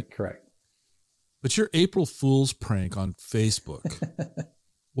onion. Right? Correct. But your April Fool's prank on Facebook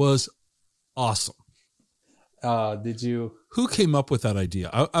was awesome. Did you? Who came up with that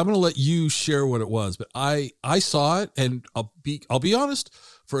idea? I'm going to let you share what it was, but I saw it and I'll be honest.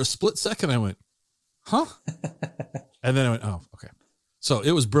 For a split second, I went, "Huh?" And then I went, "Oh, okay." So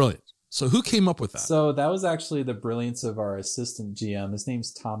it was brilliant. So who came up with that? So that was actually the brilliance of our assistant GM. His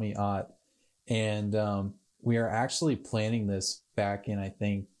name's Tommy Ott, and we are actually planning this back in I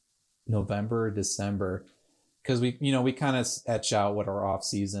think November, December. Because we kind of etch out what our off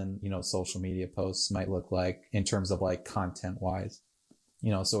season, social media posts might look like in terms of like content wise,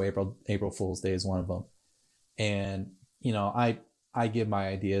 so April Fool's Day is one of them. And, I give my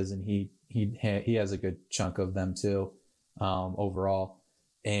ideas and he has a good chunk of them too, overall,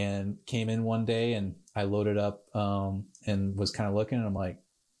 and came in one day and I loaded up, and was kind of looking and I'm like,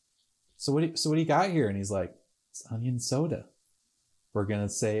 so what do you got here? And he's like, it's onion soda. We're going to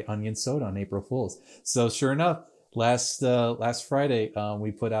say onion soda on April Fool's. So sure enough, last Friday,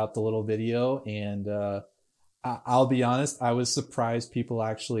 we put out the little video and, I'll be honest. I was surprised people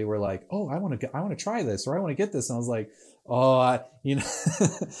actually were like, "Oh, I want to try this, or I want to get this." And I was like, "Oh, I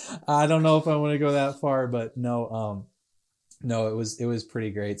don't know if I want to go that far." But no, it was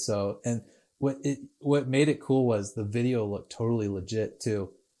pretty great. So, and what made it cool was the video looked totally legit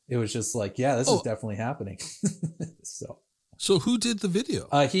too. It was just like, yeah, this is definitely happening. So who did the video?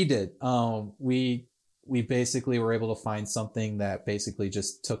 He did. We basically were able to find something that basically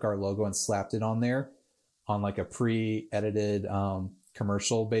just took our logo and slapped it on there, on like a pre-edited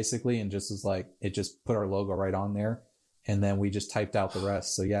commercial, basically, and just was like, it just put our logo right on there, and then we just typed out the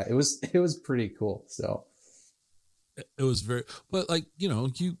rest. So yeah, it was pretty cool. So it was very, but like,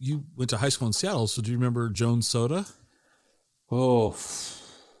 you went to high school in Seattle, so do you remember Jones Soda? Oh,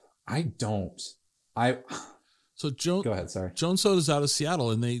 I don't. So go ahead. Sorry. Jones Soda's out of Seattle,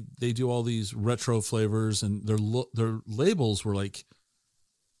 and they do all these retro flavors, and their labels were like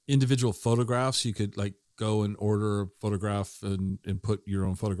individual photographs. You could like go and order a photograph and put your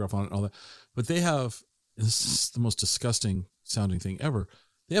own photograph on it and all that. But they have, this is the most disgusting sounding thing ever,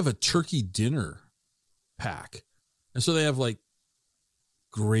 they have a turkey dinner pack. And so they have like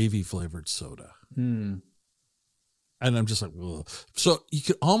gravy flavored soda. And I'm just like, ugh. So you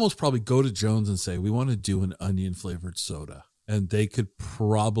could almost probably go to Jones and say, we want to do an onion flavored soda. And they could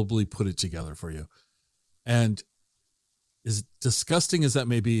probably put it together for you. And as disgusting as that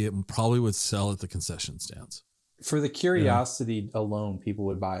may be, it probably would sell at the concession stands. For the curiosity alone, people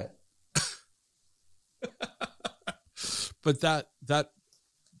would buy it. But that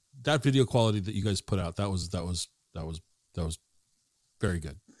video quality that you guys put out, that was very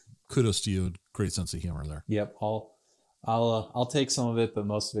good. Kudos to you. Great sense of humor there. Yep. I'll take some of it, but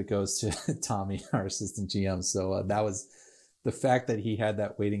most of it goes to Tommy, our assistant GM. So that was the fact that he had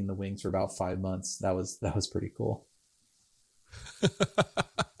that waiting in the wings for about 5 months. That was pretty cool.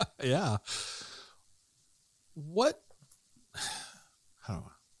 Yeah. What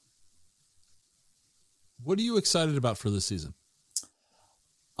are you excited about for this season?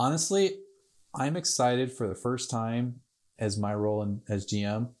 Honestly, I'm excited for the first time as my role as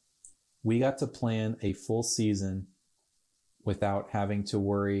GM. We got to plan a full season without having to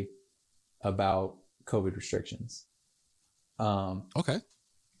worry about COVID restrictions. Okay.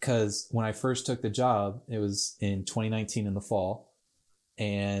 Because when I first took the job, it was in 2019 in the fall.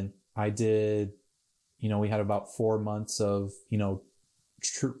 And I did, we had about 4 months of,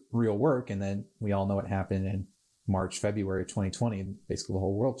 real work. And then we all know what happened in March, February of 2020. Basically, the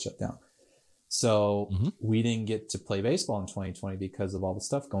whole world shut down. So we didn't get to play baseball in 2020 because of all the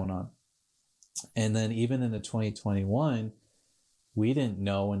stuff going on. And then even into 2021, we didn't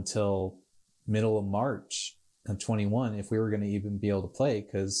know until middle of March of 21 if we were going to even be able to play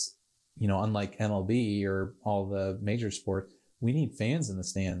because, unlike MLB or all the major sports, we need fans in the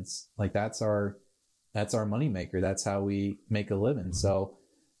stands. Like that's our moneymaker. That's how we make a living. So,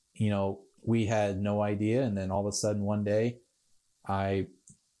 we had no idea. And then all of a sudden one day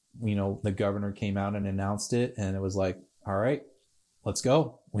the governor came out and announced it, and it was like, all right, let's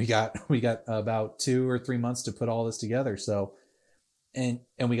go. We got about 2 or 3 months to put all this together. So, and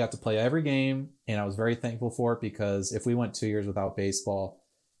we got to play every game, and I was very thankful for it because if we went 2 years without baseball,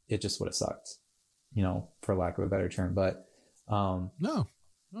 it just would have sucked, for lack of a better term. But,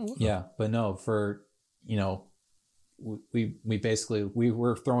 we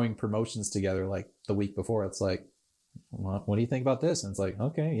were throwing promotions together like the week before. It's like, well, what do you think about this? And it's like,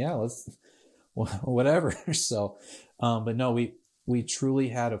 okay, yeah, let's, whatever. So, but no, we truly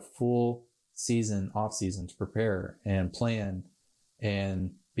had a full off season to prepare and plan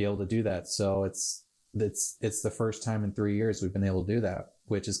and be able to do that. So it's the first time in 3 years we've been able to do that,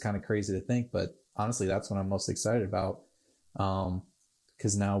 which is kind of crazy to think, but honestly, that's what I'm most excited about.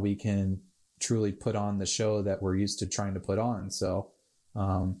 'Cause now we can truly put on the show that we're used to trying to put on. So,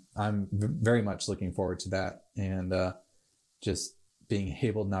 I'm very much looking forward to that and, just being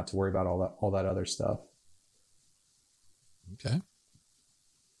able not to worry about all that other stuff. Okay.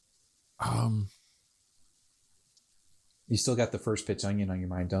 You still got the first pitch onion on your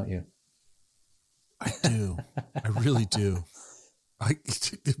mind, don't you? I do. I really do.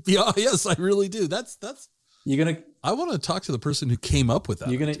 Yes, I really do. That's I want to talk to the person who came up with that.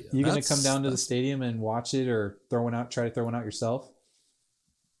 You're gonna come down to the stadium and watch it or try to throw one out yourself?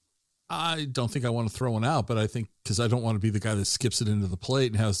 I don't think I want to throw one out, but I think because I don't want to be the guy that skips it into the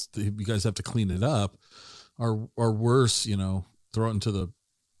plate and you guys have to clean it up, or worse, throw it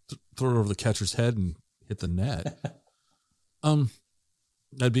over the catcher's head and hit the net.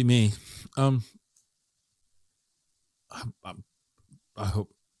 That'd be me. I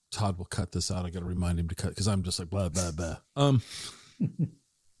hope Todd will cut this out. I got to remind him to cut because I'm just like blah blah blah.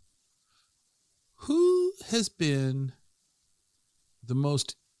 who has been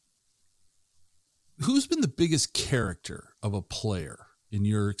who's been the biggest character of a player in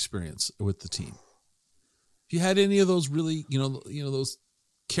your experience with the team? Have you had any of those really, those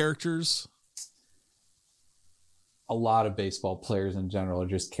characters? A lot of baseball players in general are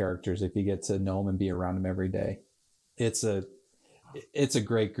just characters if you get to know them and be around them every day. It's a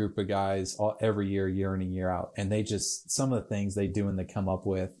great group of guys every year in and year out. And they just, some of the things they do and they come up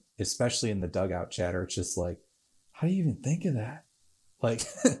with, especially in the dugout chatter, it's just like, how do you even think of that? Like,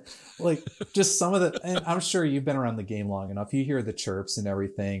 like just some of the, and I'm sure you've been around the game long enough. You hear the chirps and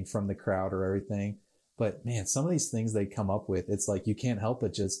everything from the crowd or everything. But man, some of these things they come up with, it's like, you can't help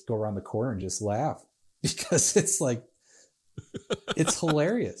but just go around the corner and just laugh because it's like, it's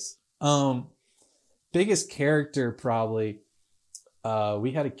hilarious. Biggest character probably,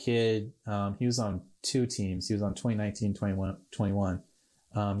 we had a kid, he was on 2 teams. He was on 2019, 21.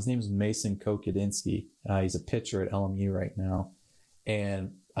 His name is Mason Kokodinsky. He's a pitcher at LMU right now.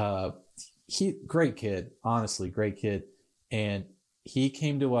 And great kid, honestly, great kid. And he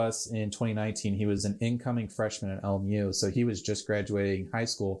came to us in 2019. He was an incoming freshman at LMU. So he was just graduating high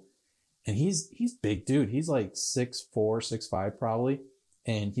school. And he's big dude. He's like 6'4", 6'5", probably.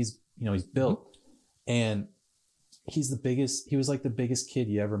 And he's built. Mm-hmm. And he was like the biggest kid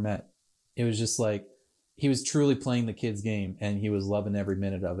you ever met. It was just like, he was truly playing the kid's game and he was loving every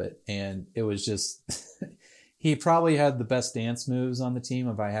minute of it. And it was just, he probably had the best dance moves on the team,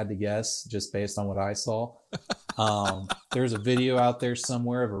 if I had to guess, just based on what I saw. There's a video out there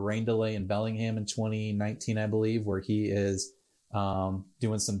somewhere of a rain delay in Bellingham in 2019, I believe, where he is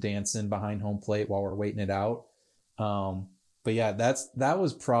doing some dancing behind home plate while we're waiting it out. But yeah, that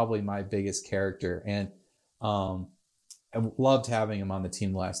was probably my biggest character. And I loved having him on the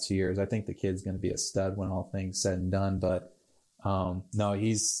team the last 2 years. I think the kid's going to be a stud when all things said and done. But no,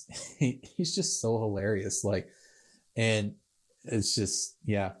 he's just so hilarious. Like, and it's just,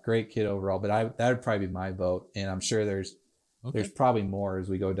 yeah, great kid overall. But that would probably be my vote. And I'm sure there's probably more as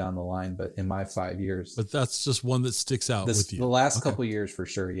we go down the line. But in my 5 years, but that's just one that sticks out with you. The last couple of years for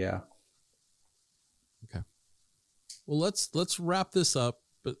sure. Yeah. Okay. Well, let's wrap this up.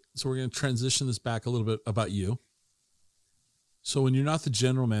 But so we're going to transition this back a little bit about you. So when you're not the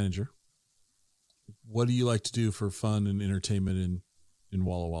general manager, what do you like to do for fun and entertainment in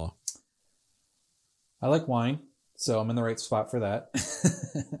Walla Walla? I like wine, so I'm in the right spot for that.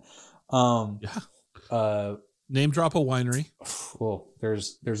 Name drop a winery. Well,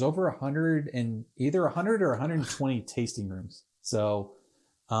 there's over 100 and either 100 or 120 tasting rooms. So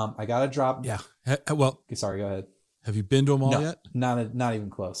I got to drop. Yeah. Well, sorry, go ahead. Have you been to them all yet? Not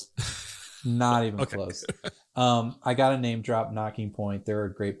even close. Not even close. I got a name drop, Knocking Point. They're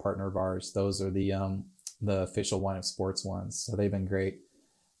a great partner of ours. Those are the official Wine of Sports ones. So they've been great.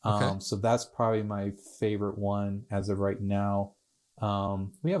 So that's probably my favorite one as of right now.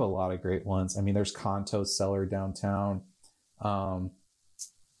 We have a lot of great ones. I mean, there's Conto Cellar downtown. I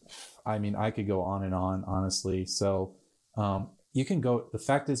mean, I could go on and on, honestly. So, the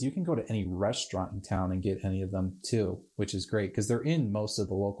fact is you can go to any restaurant in town and get any of them too, which is great because they're in most of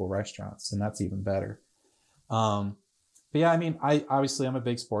the local restaurants and that's even better. But yeah, I mean, I'm a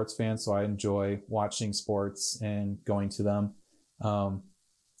big sports fan, so I enjoy watching sports and going to them.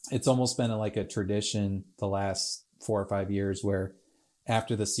 It's almost been like a tradition the last 4 or 5 years where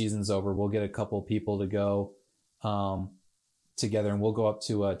after the season's over, we'll get a couple of people to go, together and we'll go up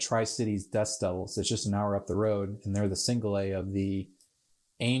to Tri-Cities Dust Devils. It's just an hour up the road and they're the single A of the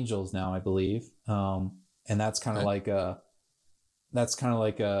Angels now, I believe. And that's kind of like all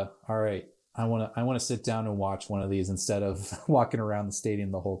right, I want to sit down and watch one of these instead of walking around the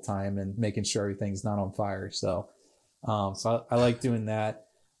stadium the whole time and making sure everything's not on fire. So I like doing that.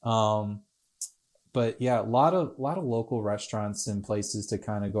 But yeah, a lot of local restaurants and places to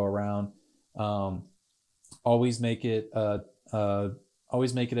kind of go around. Always make it a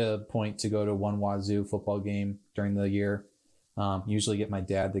point to go to one Wazoo football game during the year. Usually get my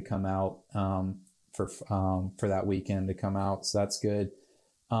dad to come out for that weekend to come out, so that's good.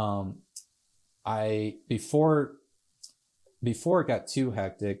 Before it got too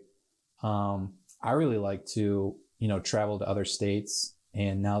hectic, I really like to travel to other states,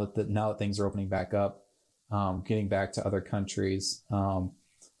 and now that things are opening back up, getting back to other countries.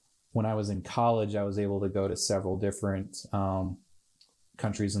 When I was in college, I was able to go to several different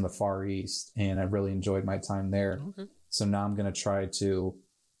countries in the Far East, and I really enjoyed my time there. Okay. So now I'm going to try to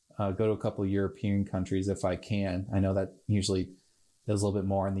go to a couple of European countries if I can. I know that usually does a little bit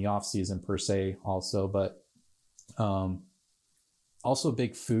more in the off season per se also, but also a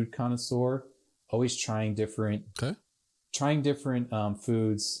big food connoisseur, always trying different trying different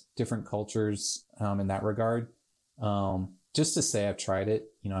foods, different cultures in that regard. Just to say I've tried it,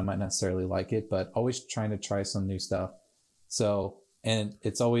 I might not necessarily like it, but always trying to try some new stuff. So, and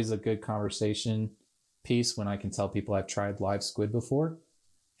it's always a good conversation piece when I can tell people I've tried live squid before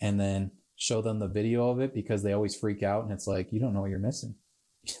and then show them the video of it, because they always freak out and it's like, you don't know what you're missing.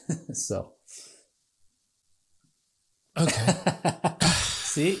 So. Okay.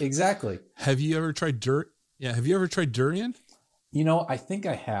 See, exactly. Have you ever tried Yeah. Have you ever tried durian? I think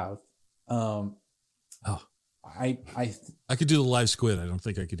I have. I could do the live squid. I don't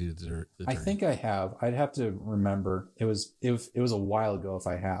think I could do the durian. I think I have. I'd have to remember. It was a while ago if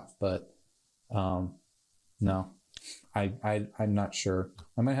I have, but no, I'm not sure.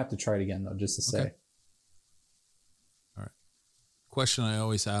 I might have to try it again though, just to say. Okay. All right. Question I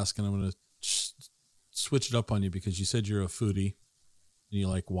always ask, and I'm going to switch it up on you because you said you're a foodie and you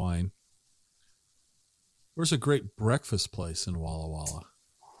like wine. Where's a great breakfast place in Walla Walla?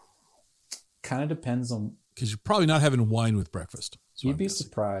 Kind of depends on. Because you're probably not having wine with breakfast. You'd be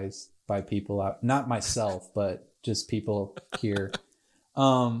surprised by people out, not myself, but just people here.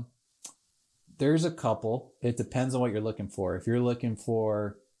 There's a couple. It depends on what you're looking for. If you're looking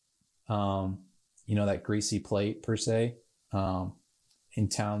for, that greasy plate per se, in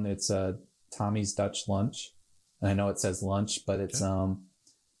town, it's Tommy's Dutch Lunch. And I know it says lunch, but it's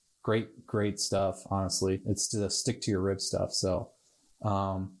great stuff. Honestly, it's the stick to your rib stuff. So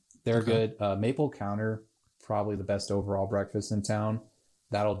they're good. Maple Counter, probably the best overall breakfast in town.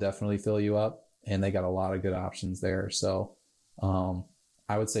 That'll definitely fill you up, and they got a lot of good options there. So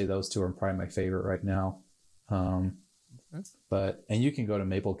I would say those two are probably my favorite right now. But you can go to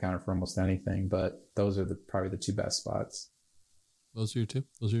Maple Counter for almost anything, but those are probably the two best spots. Those are your two.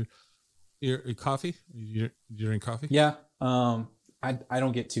 Those are your coffee. You drink coffee? Yeah. I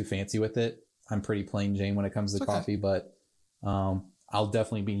don't get too fancy with it. I'm pretty plain Jane when it comes to coffee, but I'll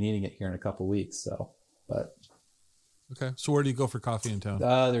definitely be needing it here in a couple weeks. So, but okay. So where do you go for coffee in town?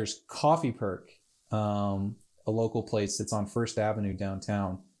 There's Coffee Perk, a local place that's on First Avenue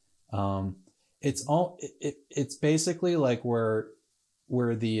downtown. It's basically like where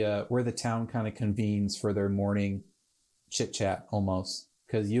the town kind of convenes for their morning chit chat almost,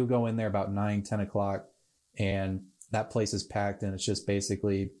 because you go in there about 9-10 o'clock and that place is packed, and it's just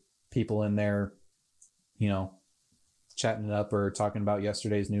basically people in there, chatting it up or talking about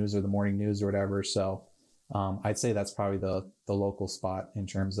yesterday's news or the morning news or whatever. So I'd say that's probably the local spot in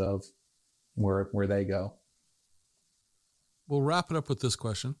terms of where they go. We'll wrap it up with this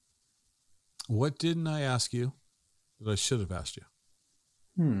question. What didn't I ask you that I should have asked you?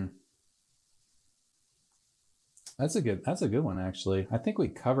 That's a good one, actually. I think we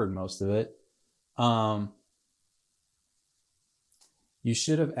covered most of it. You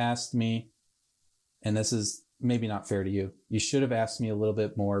should have asked me, and this is maybe not fair to you. You should have asked me a little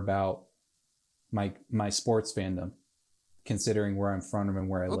bit more about my sports fandom, considering where I'm from and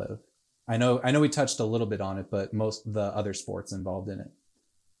where I live. I know we touched a little bit on it, but most of the other sports involved in it.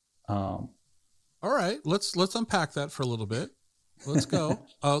 All right, let's unpack that for a little bit. Let's go.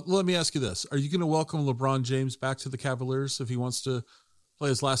 Let me ask you this: are you going to welcome LeBron James back to the Cavaliers if he wants to play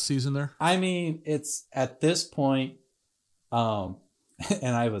his last season there? I mean, it's at this point.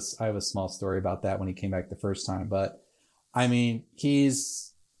 And I have a small story about that when he came back the first time, but I mean,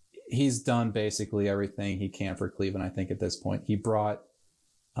 he's done basically everything he can for Cleveland. I think at this point, he brought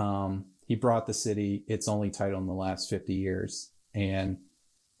the city its only title in the last 50 years. And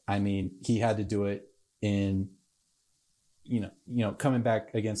I mean, he had to do it in, coming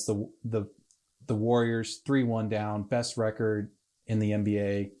back against the Warriors, 3-1 down, best record in the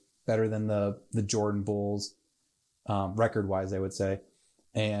NBA, better than the Jordan Bulls, record wise, I would say.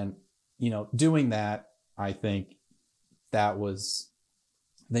 And, doing that, I think he's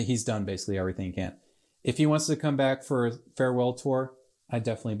done basically everything he can. If he wants to come back for a farewell tour, I'd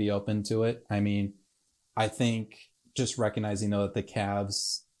definitely be open to it. I mean, I think just recognizing though that the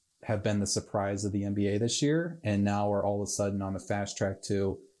Cavs have been the surprise of the NBA this year, and now we're all of a sudden on the fast track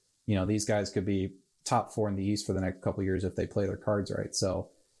to, these guys could be top 4 in the East for the next couple of years if they play their cards right. So,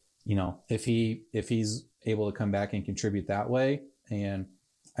 if he's able to come back and contribute that way, and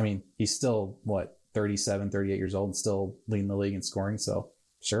I mean, he's still 37, 38 years old and still leading the league in scoring. So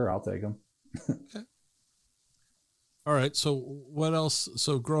sure, I'll take him. Okay. All right. So what else?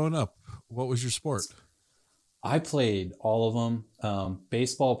 So growing up, what was your sport? I played all of them.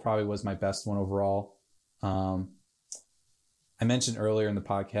 Baseball probably was my best one overall. I mentioned earlier in the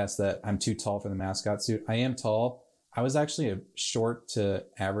podcast that I'm too tall for the mascot suit. I am tall. I was actually a short to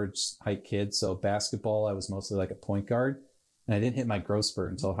average height kid. So basketball, I was mostly like a point guard, and I didn't hit my growth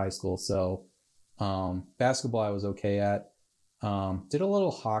spurt until high school. So Basketball I was okay at. Did a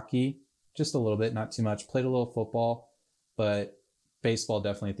little hockey, just a little bit, not too much. Played a little football, but baseball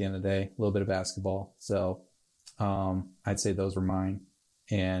definitely at the end of the day. A little bit of basketball. So I'd say those were mine.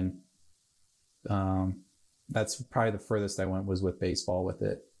 And that's probably the furthest I went was with baseball with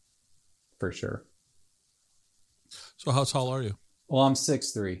it, for sure. So how tall are you? Well, I'm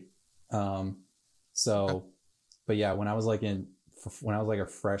 6'3". Okay. But yeah, when I was like a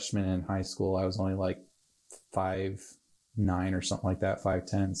freshman in high school, I was only like 5'9" or something like that,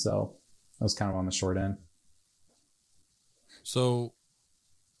 5'10". So I was kind of on the short end. So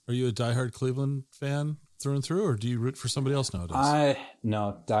are you a diehard Cleveland fan through and through, or do you root for somebody else nowadays?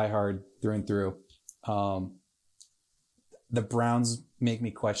 No, diehard through and through. The Browns make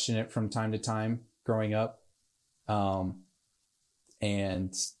me question it from time to time growing up.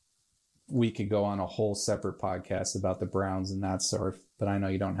 And we could go on a whole separate podcast about the Browns and that sort, but I know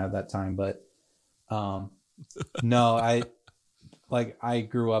you don't have that time. But no, I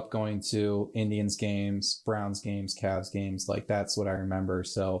grew up going to Indians games, Browns games, Cavs games. Like that's what I remember.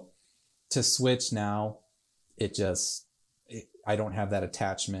 So to switch now, I don't have that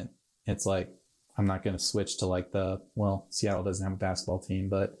attachment. It's like, I'm not going to switch to Seattle doesn't have a basketball team,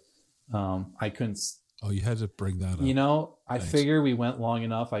 but I couldn't. Oh, you had to bring that up. I figure we went long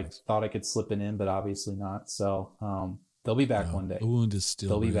enough. I thought I could slip it in, but obviously not. So they'll be back one day. The wound is still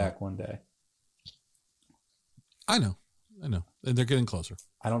They'll be real. back one day. I know. And they're getting closer.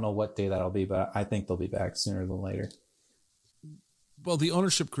 I don't know what day that'll be, but I think they'll be back sooner than later. Well, the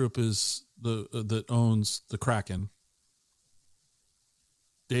ownership group is that owns the Kraken.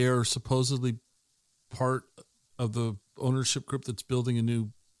 They are supposedly part of the ownership group that's building a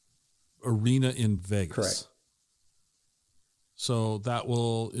new arena in Vegas. Correct. So that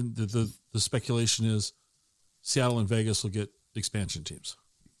will, the speculation is Seattle and Vegas will get expansion teams.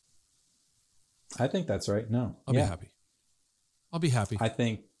 I think that's right. No, I'll be happy. I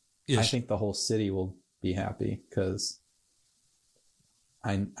think the whole city will be happy because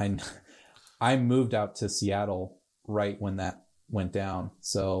I moved out to Seattle right when that went down.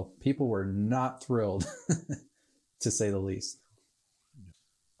 So people were not thrilled to say the least.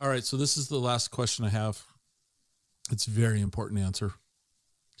 All right. So this is the last question I have. It's a very important answer.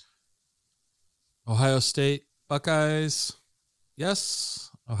 Ohio State Buckeyes. Yes.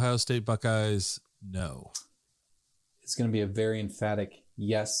 Ohio State Buckeyes. No. It's going to be a very emphatic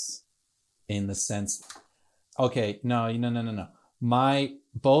yes in the sense. Okay. No.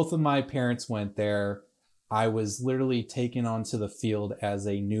 Both of my parents went there. I was literally taken onto the field as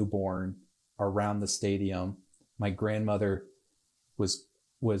a newborn around the stadium. My grandmother was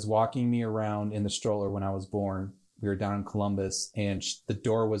walking me around in the stroller when I was born. We were down in Columbus and the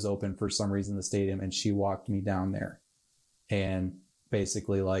door was open for some reason in the stadium and she walked me down there. And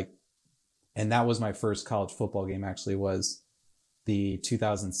basically and that was my first college football game actually was the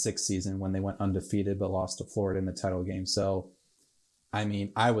 2006 season when they went undefeated but lost to Florida in the title game. So, I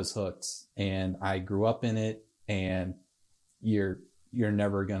mean, I was hooked and I grew up in it and you're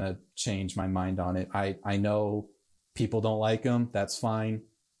never going to change my mind on it. I know people don't like them. That's fine.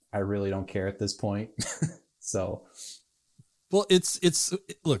 I really don't care at this point. So, well,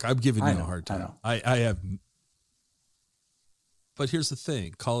 look, I'm giving you a hard time. I have, but here's the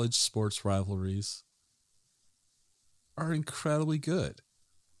thing. College sports rivalries are incredibly good.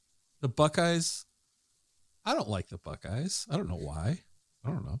 The Buckeyes, I don't like the Buckeyes. I don't know why. I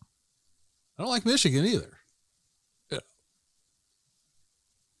don't know. I don't like Michigan either. Yeah.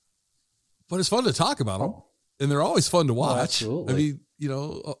 But it's fun to talk about them. And they're always fun to watch. Absolutely. I mean,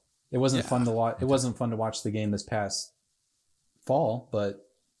 it wasn't fun to watch. It wasn't fun to watch the game this past fall, but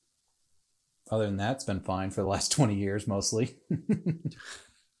other than that, it's been fine for the last 20 years, mostly.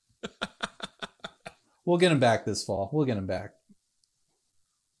 We'll get him back this fall. We'll get him back.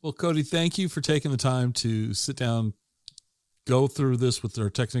 Well, Cody, thank you for taking the time to sit down, go through this with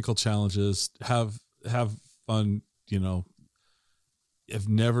our technical challenges, have fun,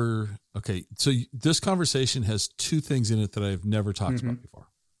 So this conversation has two things in it that I've never talked about before.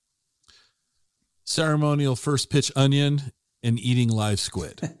 Ceremonial first pitch onion and eating live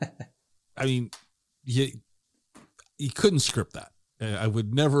squid. I mean, you couldn't script that. I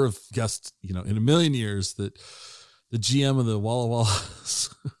would never have guessed, in a million years that the GM of the Walla Walla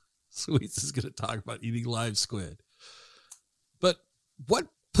Sweets is going to talk about eating live squid. But what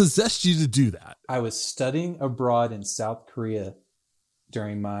possessed you to do that? I was studying abroad in South Korea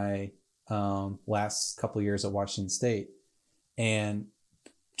during my last couple of years at Washington State, and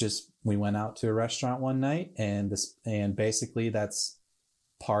we went out to a restaurant one night, and basically that's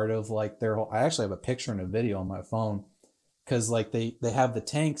part of their whole. I actually have a picture and a video on my phone because they have the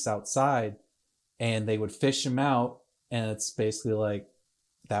tanks outside, and they would fish them out, and it's basically like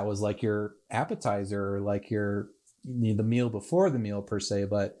that was like your appetizer, or like the meal before the meal per se.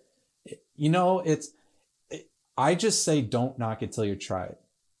 But I just say don't knock it till you try it.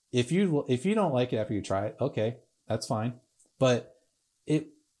 If you don't like it after you try it, okay, that's fine. But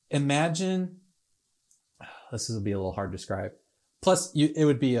imagine, this will be a little hard to describe. Plus, it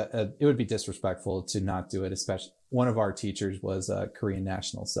would be disrespectful to not do it. Especially one of our teachers was a Korean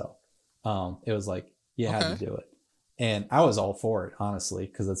national, so it was like you had to do it, and I was all for it, honestly,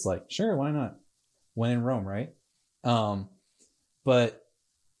 because it's like, sure, why not? When in Rome, right? But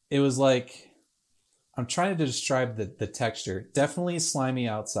it was like, I'm trying to describe the texture. Definitely slimy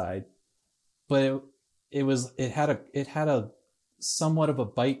outside, but it had a somewhat of a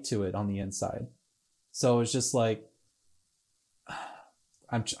bite to it on the inside. So it was just like,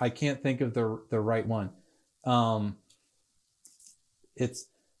 I can't think of the right one.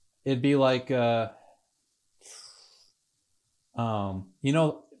 It'd be like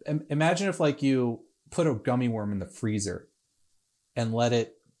imagine if like you put a gummy worm in the freezer and let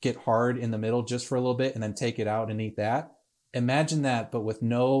it get hard in the middle just for a little bit and then take it out and eat that. Imagine that, but with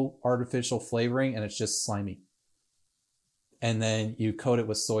no artificial flavoring, and it's just slimy. And then you coat it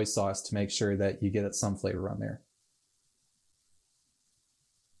with soy sauce to make sure that you get some flavor on there.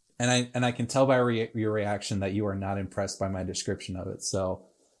 And I can tell by your reaction that you are not impressed by my description of it. So,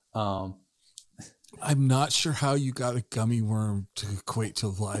 I'm not sure how you got a gummy worm to equate to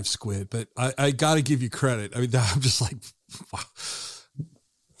a live squid, but I got to give you credit. I mean, I'm just like, wow.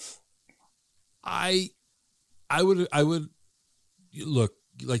 I would look,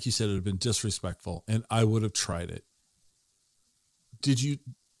 like you said, it would have been disrespectful, and I would have tried it. Did you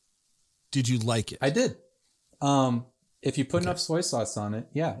like it? I did. If you put enough soy sauce on it,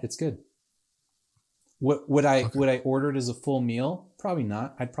 yeah, it's good. Would I order it as a full meal? Probably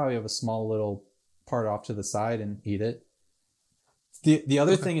not. I'd probably have a small little part off to the side and eat it. The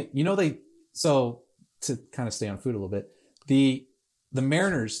other thing, so to kind of stay on food a little bit, the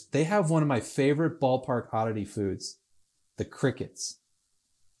Mariners, they have one of my favorite ballpark oddity foods, the crickets.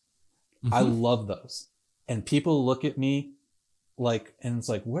 Mm-hmm. I love those. And people look at me like, and it's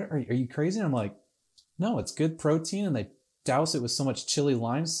like, what are you crazy? And I'm like, no, it's good protein, and they douse it with so much chili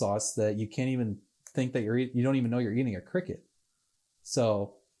lime sauce that you can't even think that you don't even know you're eating a cricket.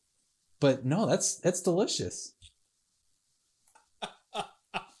 So, but no, that's delicious.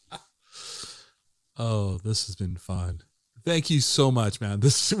 Oh, this has been fun. Thank you so much, man.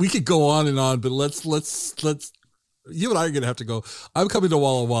 We could go on and on, but let's you and I are going to have to go. I'm coming to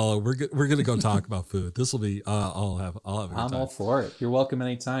Walla Walla. We're going to go talk about food. This will be, I'll have a good time. I'm all for it. You're welcome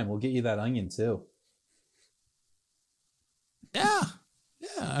anytime. We'll get you that onion too. Yeah.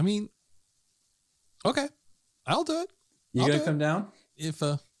 I mean, okay, I'll do it. You gonna come down? If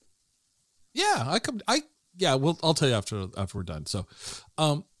yeah, I'll tell you after we're done. So,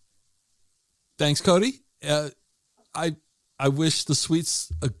 thanks, Cody. I wish the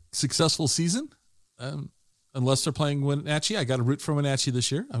Sweets a successful season. Unless they're playing Wenatchee, I got to root for Wenatchee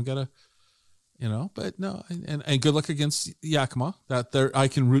this year. I've got to, but no, and good luck against Yakima. I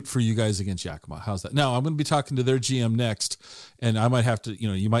can root for you guys against Yakima. How's that? Now I'm going to be talking to their GM next, and I might have to,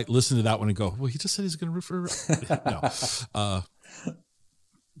 you might listen to that one and go, well, he just said he's going to root for.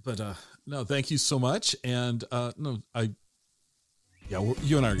 No, no, thank you so much. And you and I are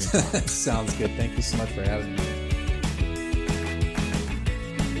going to. Sounds good. Thank you so much for having me.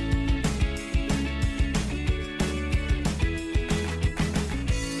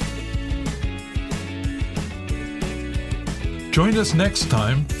 Join us next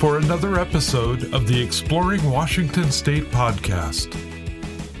time for another episode of the Exploring Washington State podcast.